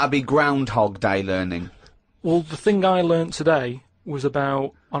 Because that would be Groundhog Day learning. well, the thing I learnt today was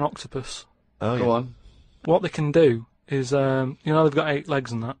about an octopus. Oh, Go yeah. on. What they can do is, they've got 8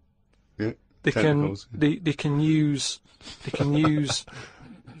 legs and that. Yeah. They Tentacles. they can use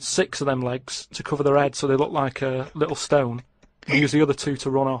 6 of them legs to cover their head so they look like a little stone, and use the other 2 to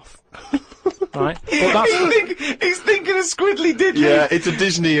run off. Right? But that's He's thinking of Squiddly Diddly. Yeah, it's a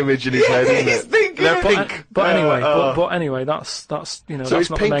Disney image in his head, isn't He's it? thinking They're of pink. but anyway, that's So that's it's not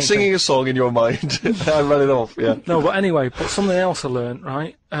the Pink main singing thing. a song in your mind and running off, yeah. No, but anyway, but something else I learnt,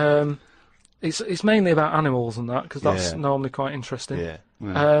 right? It's mainly about animals and that, because that's Yeah. normally quite interesting. Yeah.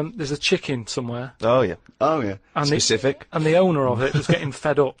 There's a chicken somewhere, Oh, yeah. Oh, yeah. And Specific. and the owner of it was getting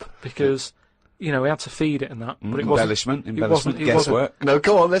fed up because, he had to feed it and that, but it wasn't. Embellishment. it wasn't- Guesswork. No,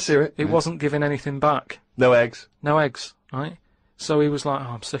 come on, let's hear it. It wasn't giving anything back. No eggs. No eggs, right? So he was like, oh,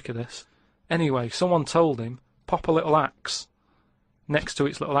 I'm sick of this. Anyway, someone told him, pop a little axe next to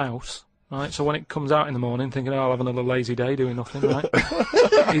its little house, right? So when it comes out in the morning thinking, oh, I'll have another lazy day doing nothing, right?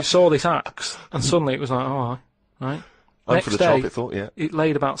 He saw this axe, and suddenly it was like, oh, right? I'm Next for the day, top, it thought, yeah. it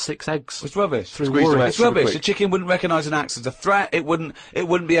laid about 6 eggs. It's rubbish. Through Squeeze them worry. out It's super rubbish. quick. The chicken wouldn't recognise an axe as a threat. It wouldn't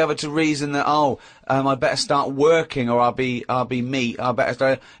be able to reason that I better start working or I'll be meat. I better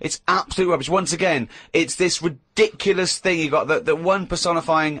start. It's absolute rubbish. Once again, it's this ridiculous thing you got that one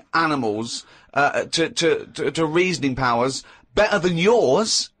personifying animals to reasoning powers better than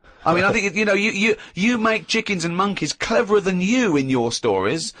yours. I mean, I think you make chickens and monkeys cleverer than you in your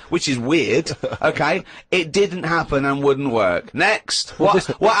stories, which is weird. Okay, it didn't happen and wouldn't work. Next, what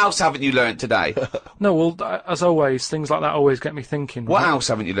else haven't you learnt today? No, well, as always, things like that always get me thinking. What right? else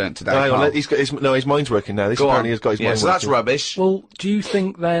haven't you learnt today? No, hang on, Carl? he's got his mind's working now. This Go apparently on. has got his Yeah, mind so that's working. rubbish. Well, do you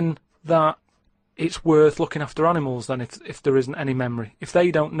think then that it's worth looking after animals then if there isn't any memory? If they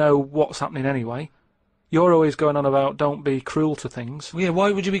don't know what's happening anyway, you're always going on about don't be cruel to things. Yeah,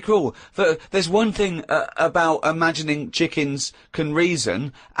 why would you be cruel? There's one thing about imagining chickens can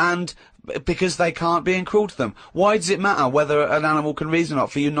reason, and because they can't, being cruel to them. Why does it matter whether an animal can reason or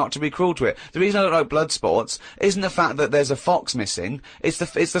not for you not to be cruel to it? The reason I don't like blood sports isn't the fact that there's a fox missing. It's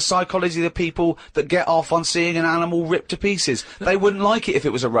the psychology of the people that get off on seeing an animal ripped to pieces. They wouldn't like it if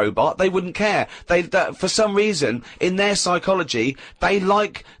it was a robot. They wouldn't care. For some reason, in their psychology, they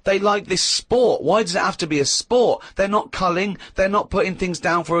like this sport. Why does it have to be a sport? They're not culling. They're not putting things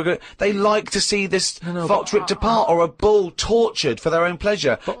down for a good. They like to see this fox ripped apart or a bull tortured for their own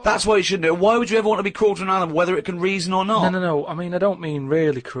pleasure. That's why you shouldn't do it. Why would you ever want to be cruel to an animal, whether it can reason or not? No. I mean, I don't mean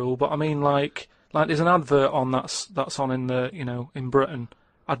really cruel, but I mean like there's an advert on that's on in the in Britain,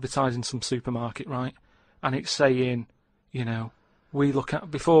 advertising some supermarket, right? And it's saying, we look at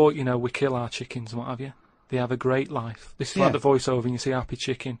before we kill our chickens and what have you. They have a great life. This is like the voiceover, and you see Happy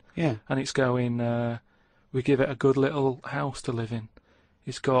Chicken. Yeah. And it's going, we give it a good little house to live in.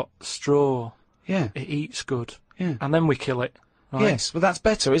 It's got straw. Yeah. It eats good. Yeah. And then we kill it. Right? Yes, well that's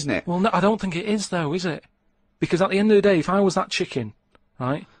better, isn't it? Well, no, I don't think it is, though, is it? Because at the end of the day, if I was that chicken,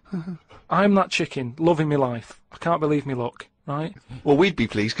 right, I'm that chicken, loving my life. I can't believe me luck, right? Well, we'd be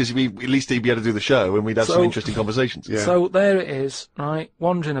pleased because at least he'd be able to do the show and we'd have some interesting conversations. Yeah. So there it is, right,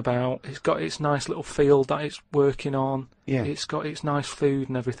 wandering about. It's got its nice little field that it's working on. Yeah. It's got its nice food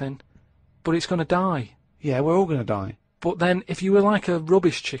and everything. But it's going to die. Yeah, we're all going to die. But then, if you were like a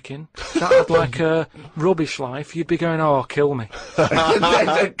rubbish chicken that had like a rubbish life, you'd be going, "Oh, kill me."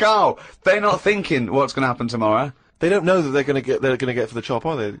 Carl, they're not thinking what's going to happen tomorrow. They don't know that they're going to get for the chop,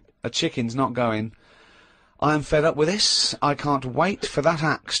 are they? A chicken's not going, I'm fed up with this. I can't wait for that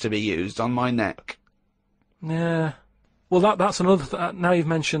axe to be used on my neck. Yeah. Well, that's another. Now you've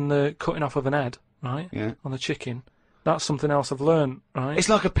mentioned the cutting off of an head, right? Yeah. On the chicken. That's something else I've learned, right? It's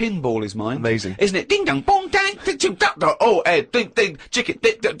like a pinball, is mine. Amazing. Isn't it? Ding dong, bong, dang, ding, ding, da, da. Oh, head, ding, ding, chicken,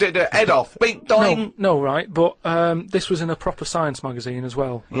 ding, ding, ding, ding, head off, bing, doing. No, right, but this was in a proper science magazine as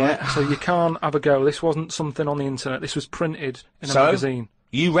well. Right? Yeah. So you can't have a go. This wasn't something on the internet. This was printed in a magazine.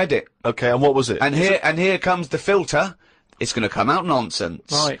 You read it. Okay, and what was it? And here comes the filter. It's going to come out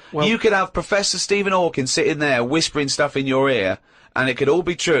nonsense. Right, well- you could have Professor Stephen Hawking sitting there whispering stuff in your ear, and it could all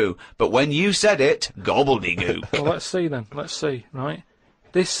be true. But when you said it, gobbledygook. Well, let's see then. Let's see, right?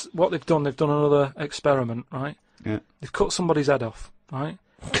 What they've done another experiment, right? Yeah. They've cut somebody's head off, right?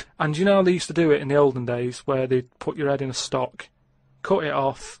 And you know how they used to do it in the olden days, where they'd put your head in a stock, cut it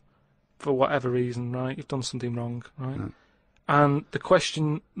off for whatever reason, right? You've done something wrong, right? Mm. And the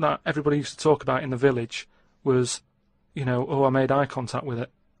question that everybody used to talk about in the village was, I made eye contact with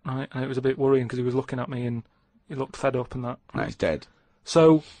it, right? And it was a bit worrying because he was looking at me and he looked fed up and that. No, it's dead.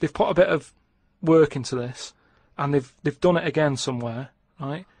 So they've put a bit of work into this, and they've done it again somewhere,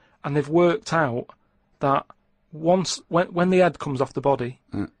 right? And they've worked out that when the head comes off the body,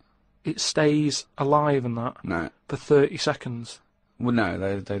 it stays alive and that for 30 seconds. Well,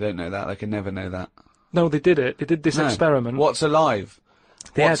 no, they don't know that. They can never know that. No, they did it. They did this experiment. What's alive?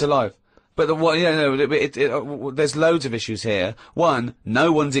 What's alive? But there's loads of issues here. One,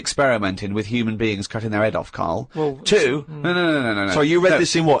 no one's experimenting with human beings cutting their head off, Carl. Well, two, no. So you read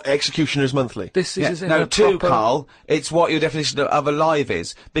this in what? Executioners Monthly? This is two, Carl. It's what your definition of alive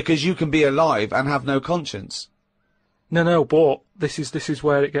is, because you can be alive and have no conscience. No, but this is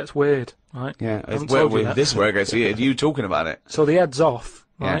where it gets weird, right? Yeah, I haven't told you that. this is where it gets weird. You talking about it? So the head's off,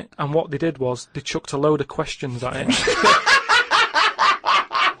 right? Yeah. And what they did was they chucked a load of questions at it.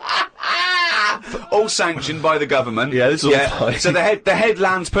 All sanctioned by the government. Yeah, this is all fine. So the head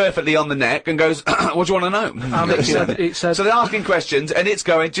lands perfectly on the neck and goes, what do you want to know? And it said, so they're asking questions, and it's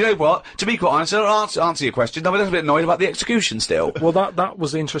going, do you know what? To be quite honest, I don't answer your question. I'm a little bit annoyed about the execution still. Well, that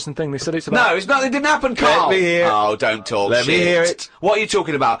was the interesting thing. They said it's about... No, it's not. It didn't happen, Carl. Let me hear. Oh, don't talk Let shit. me hear it. What are you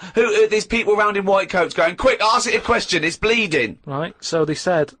talking about? Who these people round in white coats going, quick, ask it a question. It's bleeding. Right. So they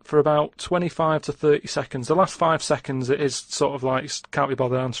said for about 25 to 30 seconds. The last 5 seconds, it is sort of like, can't be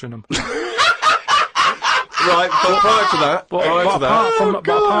bothered answering them. Right, but prior to that,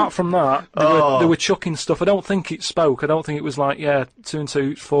 apart from that, they were chucking stuff. I don't think it spoke. I don't think it was like, 2 and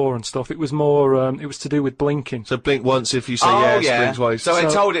 2 is 4 and stuff. It was more, it was to do with blinking. So blink once if you say yes, blink twice. So I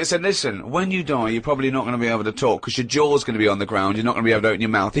told it, said, listen, when you die, you're probably not going to be able to talk, because your jaw's going to be on the ground, you're not going to be able to open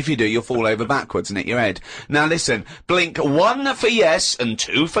your mouth. If you do, you'll fall over backwards and hit your head. Now listen, blink 1 for yes and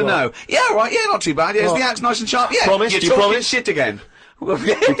 2 for no. Yeah, right, yeah, not too bad. Yeah, is the axe nice and sharp? Yeah, promise? You're Do you talking promise? shit again.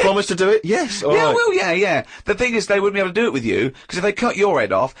 You promise to do it? Yes. All right. Well, yeah. The thing is, they wouldn't be able to do it with you, because if they cut your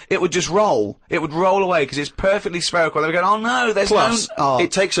head off, it would just roll. It would roll away, because it's perfectly spherical. They would go, oh no, there's Plus, no...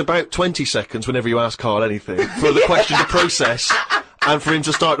 it takes about 20 seconds whenever you ask Carl anything for the question to process and for him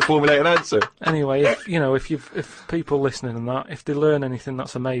to start to formulate an answer. Anyway, if people listening and that, if they learn anything,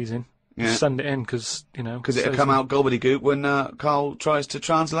 that's amazing. Yeah. Send it in, because it'll come out gobbledygook when Carl tries to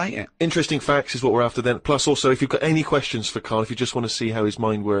translate it. Interesting facts is what we're after then. Plus, also, if you've got any questions for Carl, if you just want to see how his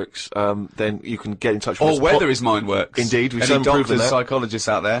mind works, then you can get in touch with us. Or whether his mind works. Indeed, we've any some proof of doctors, that. psychologists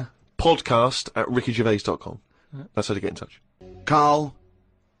out there. podcast@rickygervais.com. That's how to get in touch. Carl,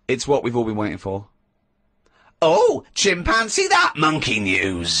 it's what we've all been waiting for. Oh, chimpanzee that monkey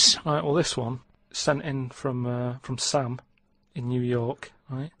news. Right, well, this one sent in from Sam in New York,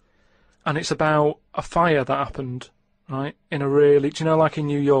 right? And it's about a fire that happened, right, in a really... Do you know, like in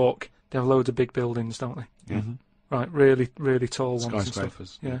New York, they have loads of big buildings, don't they? Mm-hmm. Right, really, really tall ones and stuff.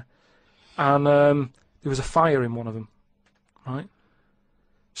 Skyscrapers. Yeah. And there was a fire in one of them, right?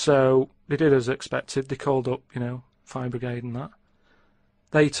 So they did as expected. They called up, fire brigade and that.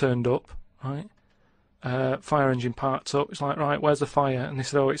 They turned up, right? Fire engine parked up. It's like, right, where's the fire? And they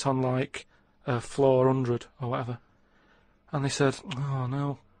said, oh, it's on, like, floor 100 or whatever. And they said, oh,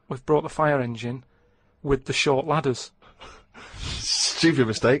 no. We've brought the fire engine with the short ladders. Stupid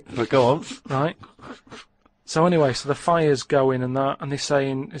mistake, but go on. Right. So anyway, so the fire's going and that, and they're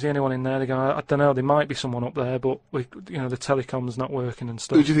saying, is there anyone in there? They go, I don't know, there might be someone up there, but the telecom's not working and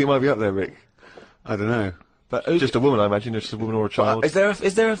stuff. Who do you think might be up there, Rick? I don't know. But just a woman, I imagine. Just a woman or a child. Is there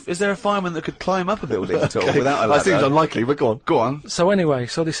a fireman that could climb up a building at all without a ladder? That seems unlikely, but go on. Go on. So anyway,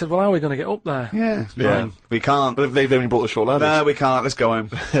 so they said, well, how are we going to get up there? Yeah. We can't. But they've only brought the short ladders. No, we can't. Let's go home.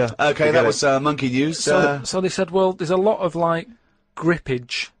 Yeah. Okay, that was monkey news. So they said, well, there's a lot of like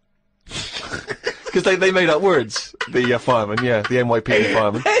grippage. Because they made up words. The firemen, the NYPD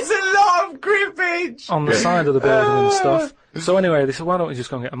firemen. There's a lot of grippage on the side of the building and stuff. So anyway, they said, why don't we just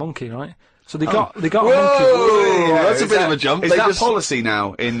go and get a monkey, right? So they got a monkey. Yeah, that's a bit of a jump. Is that policy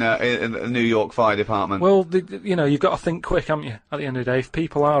now in the New York Fire Department? Well, you've got to think quick, haven't you? At the end of the day, if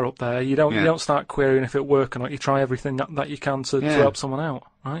people are up there, you don't start querying if it works or not. You try everything that you can to help someone out,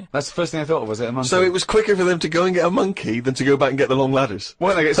 right? That's the first thing I thought of. Was it a monkey? So it was quicker for them to go and get a monkey than to go back and get the long ladders. Why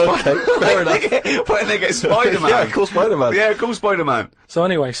don't they get fair enough. Why don't they get Spider-Man? Yeah, call Spider-Man. Yeah, call Spider-Man. So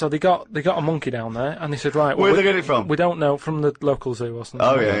anyway, so they got a monkey down there, and they said, right, well, where did they get it from? We don't know, from the local zoo or something.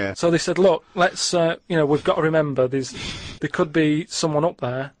 Oh yeah. So they said, look, let's we've got to remember there could be someone up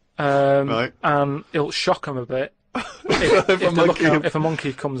there, right, and it'll shock them a bit if a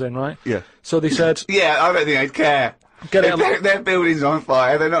monkey comes in, right? Yeah. So they said, yeah, I don't think they'd care. Their building's on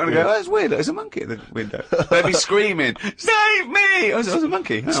fire, they're not going to go, oh, it's weird, there's a monkey at the window. They'd be screaming, save me! Oh, there's a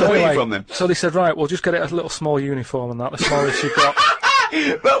monkey. So where are you from then? So they said, right, we'll just get it a little small uniform and that, the smallest you've got.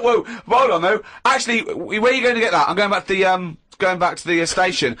 But, whoa, hold on though. Actually, where are you going to get that? I'm going back to the going back to the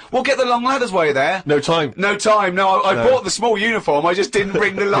station. We'll get the long ladders while you're there. No time. No time. No, I bought the small uniform. I just didn't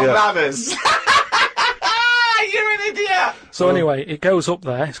bring the long Yeah. ladders. You're an idiot. So anyway, it goes up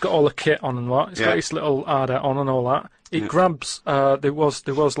there. It's got all the kit on and what. It's got its little RDAT on and all that. It grabs. There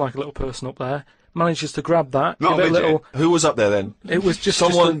was like a little person up there. Manages to grab that. Not give it a midget. little. Who was up there then? It was just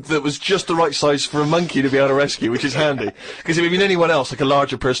Someone that was just the right size for a monkey to be able to rescue, which is handy. Because if it had been anyone else, like a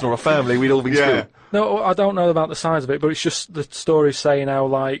larger person or a family, we'd all been screwed. No, I don't know about the size of it, but it's just the story saying how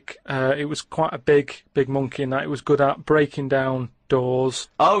like it was quite a big monkey, and that it was good at breaking down doors.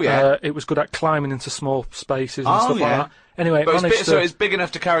 Oh, yeah. It was good at climbing into small spaces and Oh, stuff yeah. like that. Anyway, But it managed so to. it's big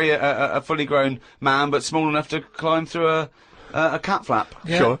enough to carry a fully grown man, but small enough to climb through a cat flap.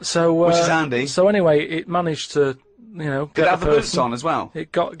 Yeah, Sure. So Which is handy. So anyway, it managed to, Did get it have the the boots person. on as well?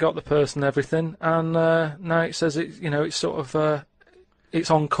 It got the person and everything, and now it says it. It's sort of it's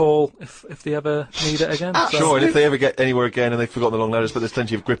on call if they ever need it again. So. Sure, and if they ever get anywhere again and they've forgotten the long ladders, but there's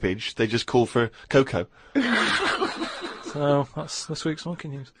plenty of grippage, they just call for Coco. So that's this week's monkey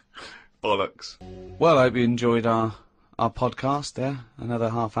news. Bollocks. Well, I hope you enjoyed our podcast there. Another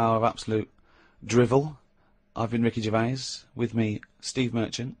half hour of absolute drivel. I've been Ricky Gervais. With me, Steve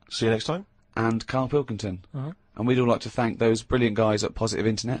Merchant See you next time. and Karl Pilkington. And we'd all like to thank those brilliant guys at Positive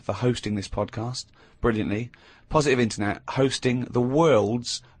Internet for hosting this podcast brilliantly. Positive Internet hosting the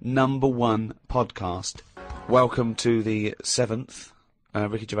world's #1 podcast. Welcome to the 7th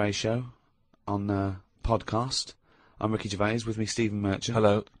Ricky Gervais show on podcast. I'm Ricky Gervais, with me Stephen Merchant.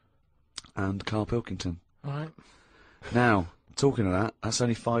 Hello. And Karl Pilkington. All right. Now, talking of that, that's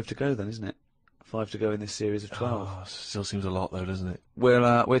only 5 to go then, isn't it? 5 to go in this series of 12. Oh, still seems a lot though, doesn't it?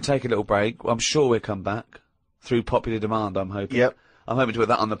 We'll take a little break. I'm sure we'll come back through popular demand, I'm hoping. Yep. I'm hoping to put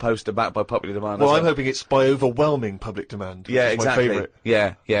that on the poster, backed by popular demand. Well, as I'm hoping it's by overwhelming public demand. Which Yeah, is exactly. My favourite.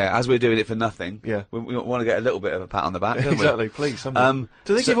 Yeah. As we're doing it for nothing. Yeah. We want to get a little bit of a pat on the back, don't we? Exactly, please. Somebody.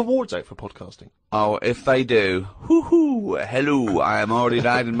 Do they give awards out for podcasting? Oh, if they do, hello, I am already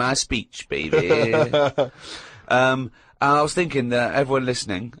writing my speech, baby. I was thinking that everyone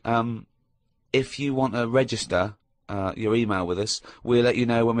listening, if you want to register your email with us, we'll let you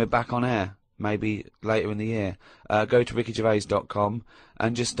know when we're back on air, maybe later in the year. Go to rickygervais.com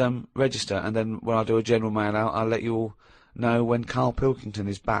and just register, and then when I do a general mail out, I'll let you all know when Karl Pilkington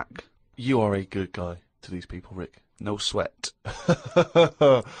is back. You are a good guy to these people, Rick. No sweat.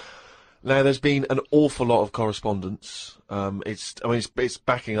 Now, there's been an awful lot of correspondence. It's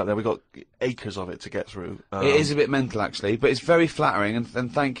backing up there. We've got acres of it to get through. It is a bit mental, actually, but it's very flattering,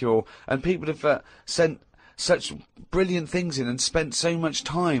 and thank you all. And people have sent such brilliant things in and spent so much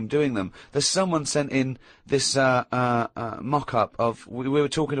time doing them. There's someone sent in this mock-up of... We were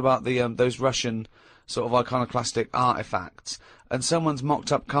talking about the those Russian sort of iconoclastic artefacts, and someone's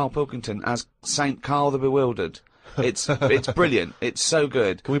mocked up Karl Pilkington as Saint Karl the Bewildered. It's brilliant. It's so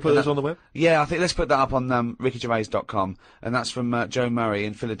good. Can we put those on the web? Yeah, I think let's put that up on rickygervais.com, and that's from Joe Murray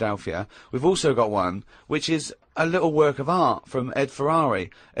in Philadelphia. We've also got one which is a little work of art from Ed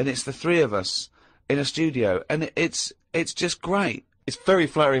Ferrari, and it's the three of us in a studio, and it's just great. It's a very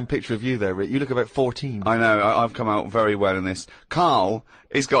flattering picture of you there, Rick. You look about 14. I know, I've come out very well in this. Karl,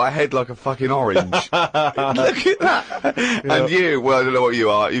 he's got a head like a fucking orange. Look at that. Yeah. And you, well, I don't know what you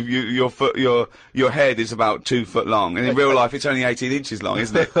are. Your head is about 2 foot long, and in real life it's only 18 inches long,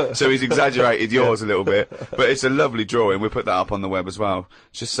 isn't it? So he's exaggerated yours a little bit, but it's a lovely drawing. We'll put that up on the web as well.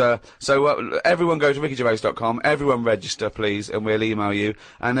 Just everyone go to rickygervais.com. Everyone register, please, and we'll email you.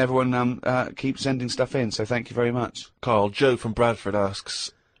 And everyone keep sending stuff in. So thank you very much. Carl, Joe from Bradford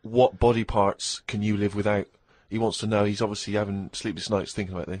asks, what body parts can you live without? He wants to know. He's obviously having sleepless nights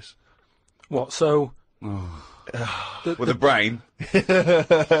thinking about this. What? So. With a brain.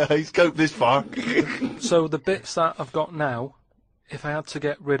 He's coped this far. So the bits that I've got now, if I had to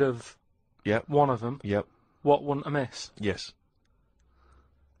get rid of Yep. one of them, Yep. what wouldn't I miss? Yes.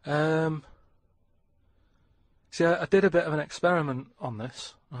 See, I did a bit of an experiment on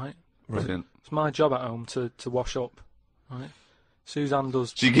this, right? Brilliant. It's my job at home to wash up, right? Suzanne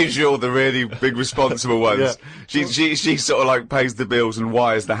does. She gives you all the really big responsible ones. Yeah. She sort of like pays the bills and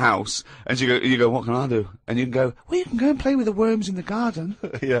wires the house, and you go, what can I do? And you can go, well, you can go and play with the worms in the garden.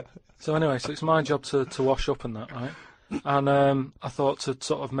 Yeah. So anyway, so it's my job to wash up and that, right? And I thought to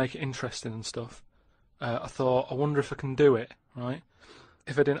sort of make it interesting and stuff. I thought, I wonder if I can do it, right?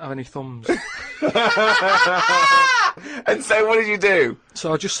 If I didn't have any thumbs. And so what did you do?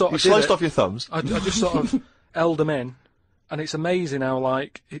 So I just sort You of sliced did it. off your thumbs. I just sort of held them in, and it's amazing how,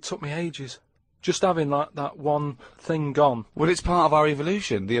 like, it took me ages. Just having that one thing gone. Well, it's part of our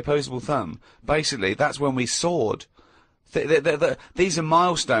evolution, the opposable thumb. Basically, that's when we sawed These are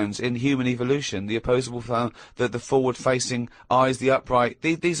milestones in human evolution. The opposable thumb, the forward-facing eyes, the upright.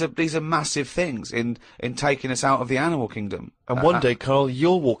 These are massive things in taking us out of the animal kingdom. And one day, Carl,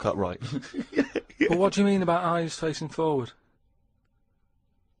 you'll walk upright. But what do you mean about eyes facing forward?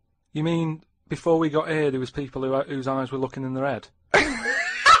 You mean before we got here, there was people whose eyes were looking in their head?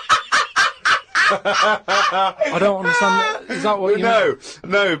 I don't understand. Is that what you mean?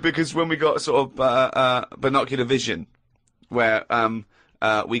 No, because when we got sort of binocular vision, where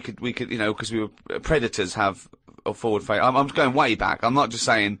we could because we were predators have a forward face. I'm going way back. I'm not just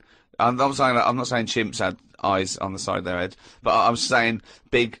saying. I'm not saying chimps had eyes on the side of their head, but I'm saying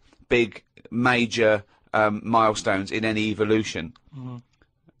big major milestones in any evolution.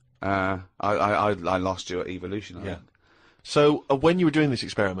 I lost you at evolution. I think. So when you were doing this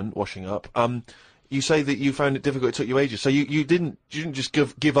experiment, washing up, you say that you found it difficult. It took you ages. So you didn't just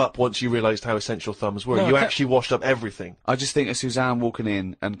give up once you realised how essential thumbs were. No, you actually washed up everything. I just think of Suzanne walking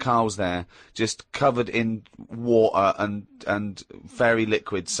in and Carl's there, just covered in water and very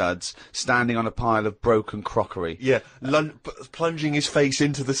liquid suds, standing on a pile of broken crockery. Yeah, plunging his face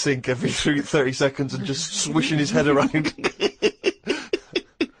into the sink every 30 seconds and just swishing his head around.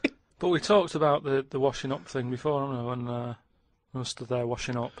 But we talked about the washing up thing before, haven't we, when I was stood there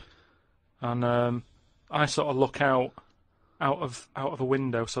washing up, and I sort of look out of a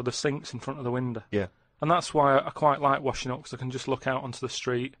window, so the sink's in front of the window. Yeah. And that's why I quite like washing up, because I can just look out onto the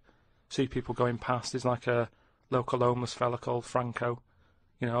street, see people going past. There's like a local homeless fella called Franco.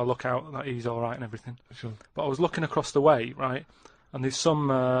 You know, I look out that he's all right and everything. Sure. But I was looking across the way, right, and there's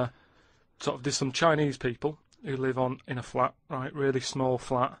some Chinese people who live in a flat, right, really small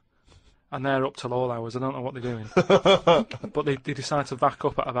flat. And they're up till all hours. I don't know what they're doing. But they decide to back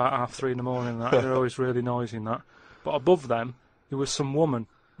up at about 3:30 in the morning. And that. They're always really noisy and that. But above them, there was some woman,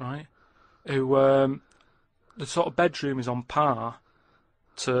 right, who the sort of bedroom is on par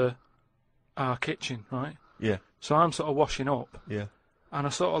to our kitchen, right? Yeah. So I'm sort of washing up. Yeah. And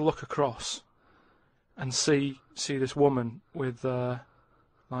I sort of look across and see this woman with no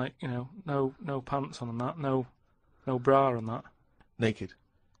pants on and that, no bra on that. Naked.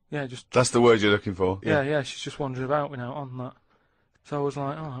 Yeah, just... That's the word you're looking for. Yeah, she's just wandering about, on that. So I was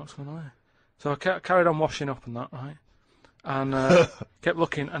like, oh, what's going on here? So I carried on washing up and that, right? And kept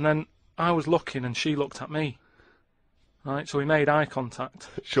looking, and then I was looking and she looked at me. Right, so we made eye contact.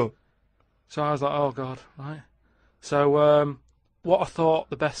 Sure. So I was like, oh, God, right? So what I thought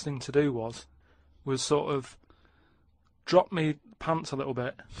the best thing to do was sort of drop me pants a little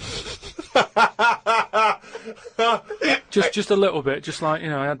bit. just a little bit, just like,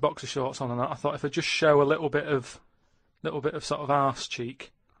 I had boxer shorts on and that. I thought if I just show a little bit of sort of arse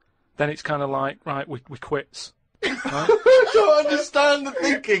cheek, then it's kind of like, right, we quits. Right? I don't understand the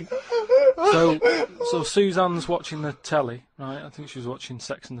thinking. So Suzanne's watching the telly, right? I think she was watching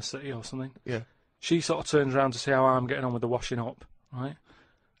Sex and the City or something. Yeah. She She sort of turns around to see how I'm getting on with the washing up, right?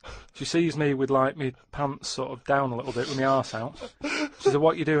 She sees me with, like, my pants sort of down a little bit with my arse out. She said,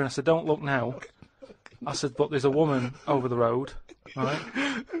 what you doing? I said, don't look now. I said, but there's a woman over the road, right,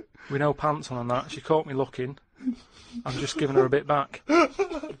 with no pants on and that. She caught me looking. I'm just giving her a bit back. I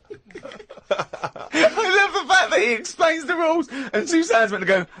love the fact that he explains the rules, and Suzanne's meant to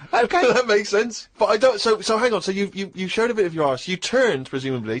go, okay. That makes sense. But I don't. So hang on. So you showed a bit of your arse. You turned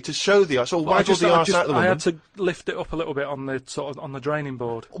presumably to show the arse. So waggled the arse out the woman. I had to lift it up a little bit on the draining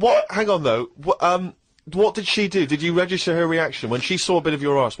board. What? Hang on though. What did she do? Did you register her reaction when she saw a bit of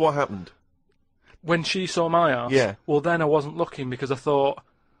your arse? What happened? When she saw my arse, yeah. Well, then I wasn't looking because I thought,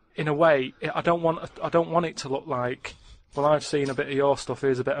 in a way, I don't want it to look like, well, I've seen a bit of your stuff,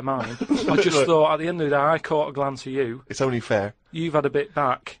 here's a bit of mine. I just thought, at the end of the day, I caught a glance of you. It's only fair. You've had a bit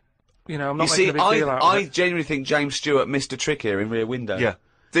back. I'm not making a big deal out of I it. genuinely think James Stewart missed a trick here in Rear Window. Yeah.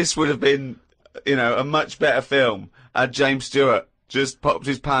 This would have been, a much better film had James Stewart just popped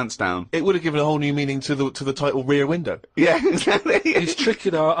his pants down. It would have given a whole new meaning to the title Rear Window. Yeah, exactly. It's tricky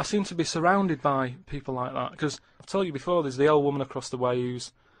though. I seem to be surrounded by people like that because I've told you before. There's the old woman across the way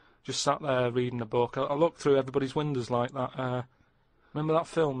who's just sat there reading a book. I look through everybody's windows like that. Remember that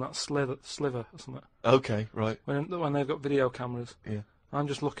film, that Sliver or something? Okay, right. When they've got video cameras. Yeah. I'm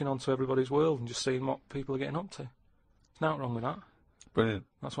just looking onto everybody's world and just seeing what people are getting up to. There's nothing wrong with that. Brilliant.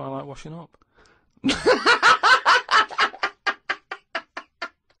 That's why I like washing up.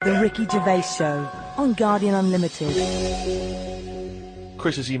 The Ricky Gervais Show on Guardian Unlimited.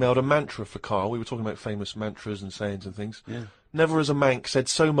 Chris has emailed a mantra for Carl. We were talking about famous mantras and sayings and things. Yeah. Never has a mank said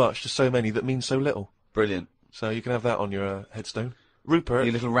so much to so many that means so little. Brilliant. So you can have that on your headstone. Rupert.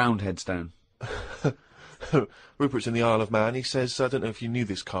 Your little round headstone. Rupert's in the Isle of Man. He says, I don't know if you knew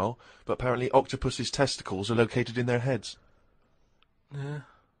this, Carl, but apparently octopus's testicles are located in their heads. Yeah.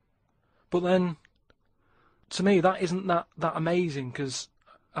 But then, to me, that isn't that amazing, because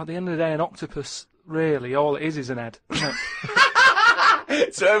at the end of the day, an octopus, really, all it is an head. Isn't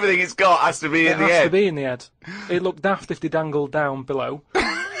it? So everything it's got has to be in the It has head. to be in the head. It'd look daft if they dangled down below.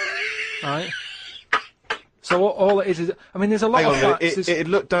 Right? So all it is... I mean, there's a lot Hang of on, facts. it'd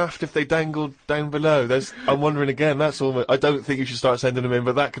look daft if they dangled down below. I'm wondering again, that's almost... I don't think you should start sending them in,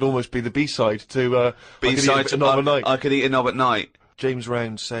 but that could almost be the B-side to... B-side to Knob at Night. I could eat a knob at night. James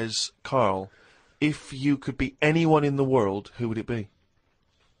Round says, Carl, if you could be anyone in the world, who would it be?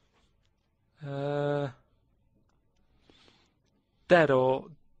 Dead or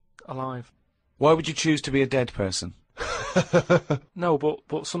alive? Why would you choose to be a dead person? No,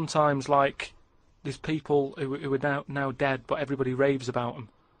 but sometimes, like, there's people who are now dead, but everybody raves about them.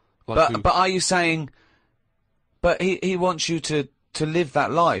 Like But are you saying... But he wants you to live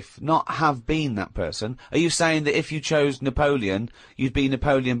that life, not have been that person. Are you saying that if you chose Napoleon, you'd be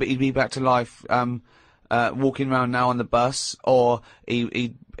Napoleon, but he'd be back to life, walking around now on the bus, or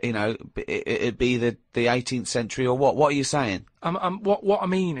it'd be the 18th century, or what? What are you saying? What I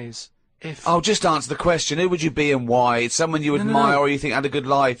mean is, if... Oh, just answer the question. Who would you be and why? It's someone you admire or you think had a good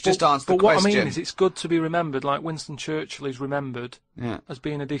life. Just answer the But question. what I mean is, it's good to be remembered, like Winston Churchill is remembered Yeah. as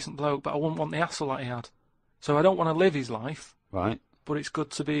being a decent bloke, but I wouldn't want the hassle that he had. So I don't want to live his life, Right. but it's good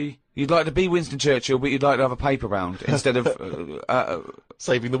to be... You'd like to be Winston Churchill, but you'd like to have a paper round instead of...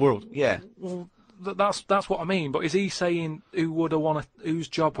 saving the world. yeah. Well, that's what I mean, but is he saying whose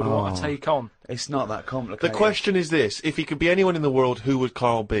job would I want to take on? It's not that complicated. The question is this, if he could be anyone in the world, who would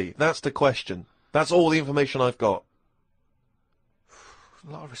Carl be? That's the question. That's all the information I've got.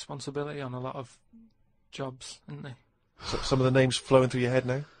 A lot of responsibility on a lot of jobs, isn't there? So, some of the names flowing through your head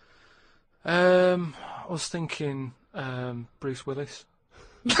now? I was thinking Bruce Willis.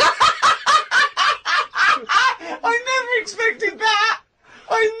 I never expected that!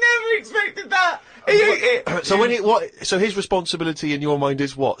 I never expected that! So his responsibility in your mind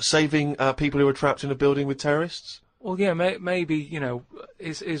is what? Saving people who are trapped in a building with terrorists? Well, yeah, maybe,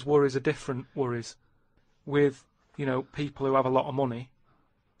 his worries are different worries. With, people who have a lot of money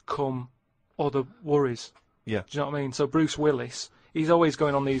come other worries. Yeah. Do you know what I mean? So Bruce Willis, he's always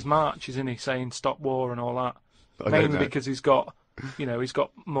going on these marches, isn't he, saying stop war and all that. Mainly because he's got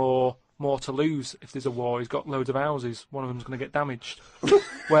more to lose if there's a war. He's got loads of houses. One of them's going to get damaged.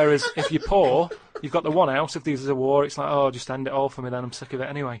 Whereas if you're poor, you've got the one house. If there's a war, it's like, oh, just end it all for me then. I'm sick of it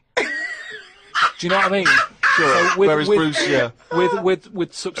anyway. Do you know what I mean? Sure. So Whereas Bruce, yeah.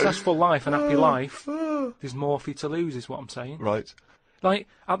 With successful life and happy life, there's more for you to lose, is what I'm saying. Right. Like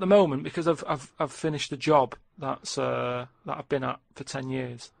at the moment, because I've finished a job that I've been at for 10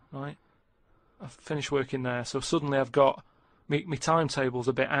 years, right? I've finished working there, so suddenly I've got my timetable's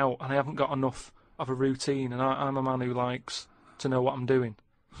a bit out, and I haven't got enough of a routine, and I'm a man who likes to know what I'm doing.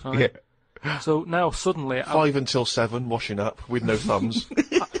 Right? Yeah. So now suddenly 5 until 7, washing up with no thumbs.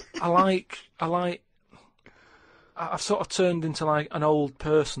 I've sort of turned into like an old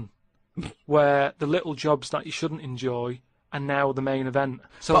person, where the little jobs that you shouldn't enjoy are now the main event.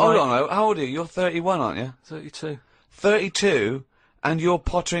 So But hold on, how old are you? You're 31, aren't you? 32. 32, and you're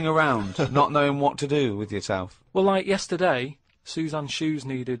pottering around, not knowing what to do with yourself. Well, like yesterday, Suzanne's shoes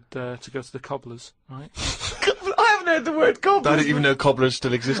needed to go to the cobblers, right? I haven't heard the word I cobblers. didn't even know cobblers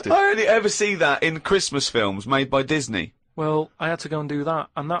still existed. I only ever see that in Christmas films made by Disney. Well, I had to go and do that,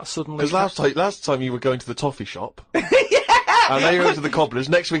 and that suddenly... Because last time you were going to the toffee shop. And now you're going to the cobblers.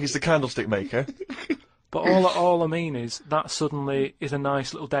 Next week is the candlestick maker. But all I mean is that suddenly is a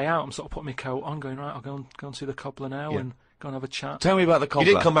nice little day out. I'm sort of putting my coat on, going, right, I'll go and see the cobbler now and go and have a chat. Tell me about the cobbler.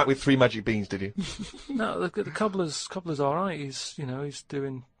 You didn't come back with 3 magic beans, did you? No, the cobbler's all right. He's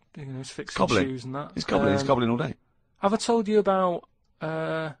doing, he's fixing Cobbling. shoes and that. He's cobbling all day. Have I told you about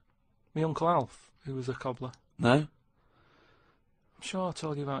my Uncle Alf, who was a cobbler? No? I'm sure I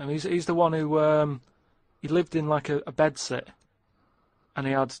told you about him. He's the one who he lived in like a bedsit, and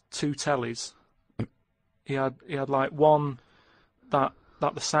he had 2 tellies. He had like one that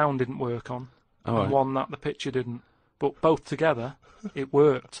the sound didn't work on, and one that the picture didn't. But both together, it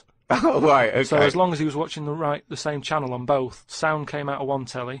worked. Oh, right, okay. So as long as he was watching the same channel on both, sound came out of one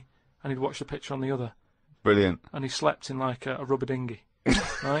telly, and he'd watch the picture on the other. Brilliant. And he slept in like a rubber dinghy,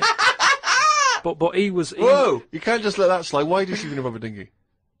 right? But he was... Whoa! You can't just let that slide. Why did you even a rubber dinghy?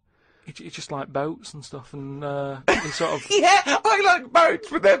 He just liked boats and stuff, and he sort of... Yeah, I like boats,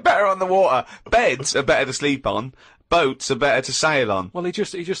 but they're better on the water. Beds are better to sleep on. boats are better to sail on. Well, he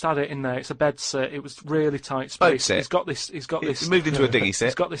just had it in there. It's a bed sit. It was really tight Boat space. sit? He's got this. He moved into a dinghy sit.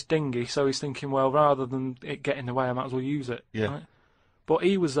 He's got this dinghy, so he's thinking, well, rather than it get in the way, I might as well use it. Yeah. Right? But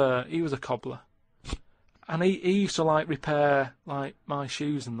he was a cobbler, and he used to like repair like my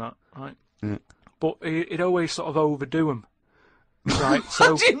shoes and that, right? Yeah. But he'd always sort of overdo them, right?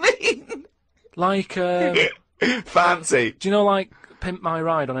 So What do you mean? like, Fancy. do you know like Pimp My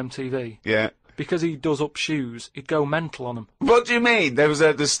Ride on MTV? Yeah. Because he does up shoes, he'd go mental on them. What do you mean? There was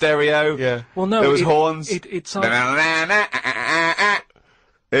the stereo. Yeah. Well, no, There was horns. It sound,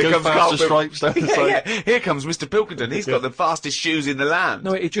 Here Go comes faster, Karl stripes down the yeah, side. yeah. Here comes Mr. Pilkington. He's got the fastest shoes in the land.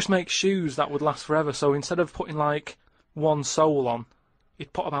 no, it just makes shoes that would last forever. So instead of putting like one sole on,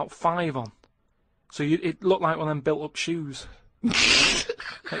 he'd put about 5 on. So it looked like one of them built-up shoes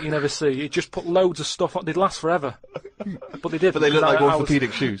that you never see. He'd just put loads of stuff on. They'd last forever, but they did. But they look because like I was-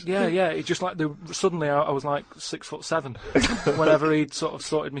 orthopedic shoes. Yeah, yeah. It just like suddenly I was like 6'7" whenever he'd sort of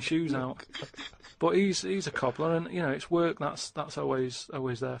sorted my shoes out. But he's a cobbler, and you know it's work. That's always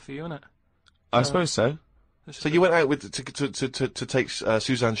there for you, isn't it? I suppose so. So you went out with to take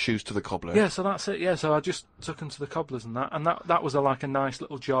Suzanne's shoes to the cobbler. Yeah, so that's it. Yeah, so I just took him to the cobblers and that was like a nice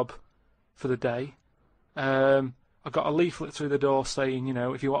little job for the day. I got a leaflet through the door saying, you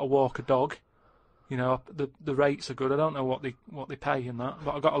know, if you want to walk a dog, you know, the rates are good. I don't know what they pay in that,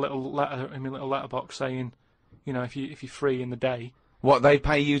 but I got a little letter in my little letterbox saying, you know, if you're free in the day, What, they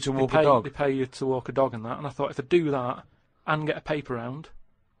pay you to walk a they dog? pay you to walk a dog and that. And I thought if I do that and get a paper round,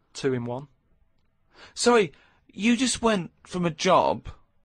 2 in 1. Sorry, you just went from a job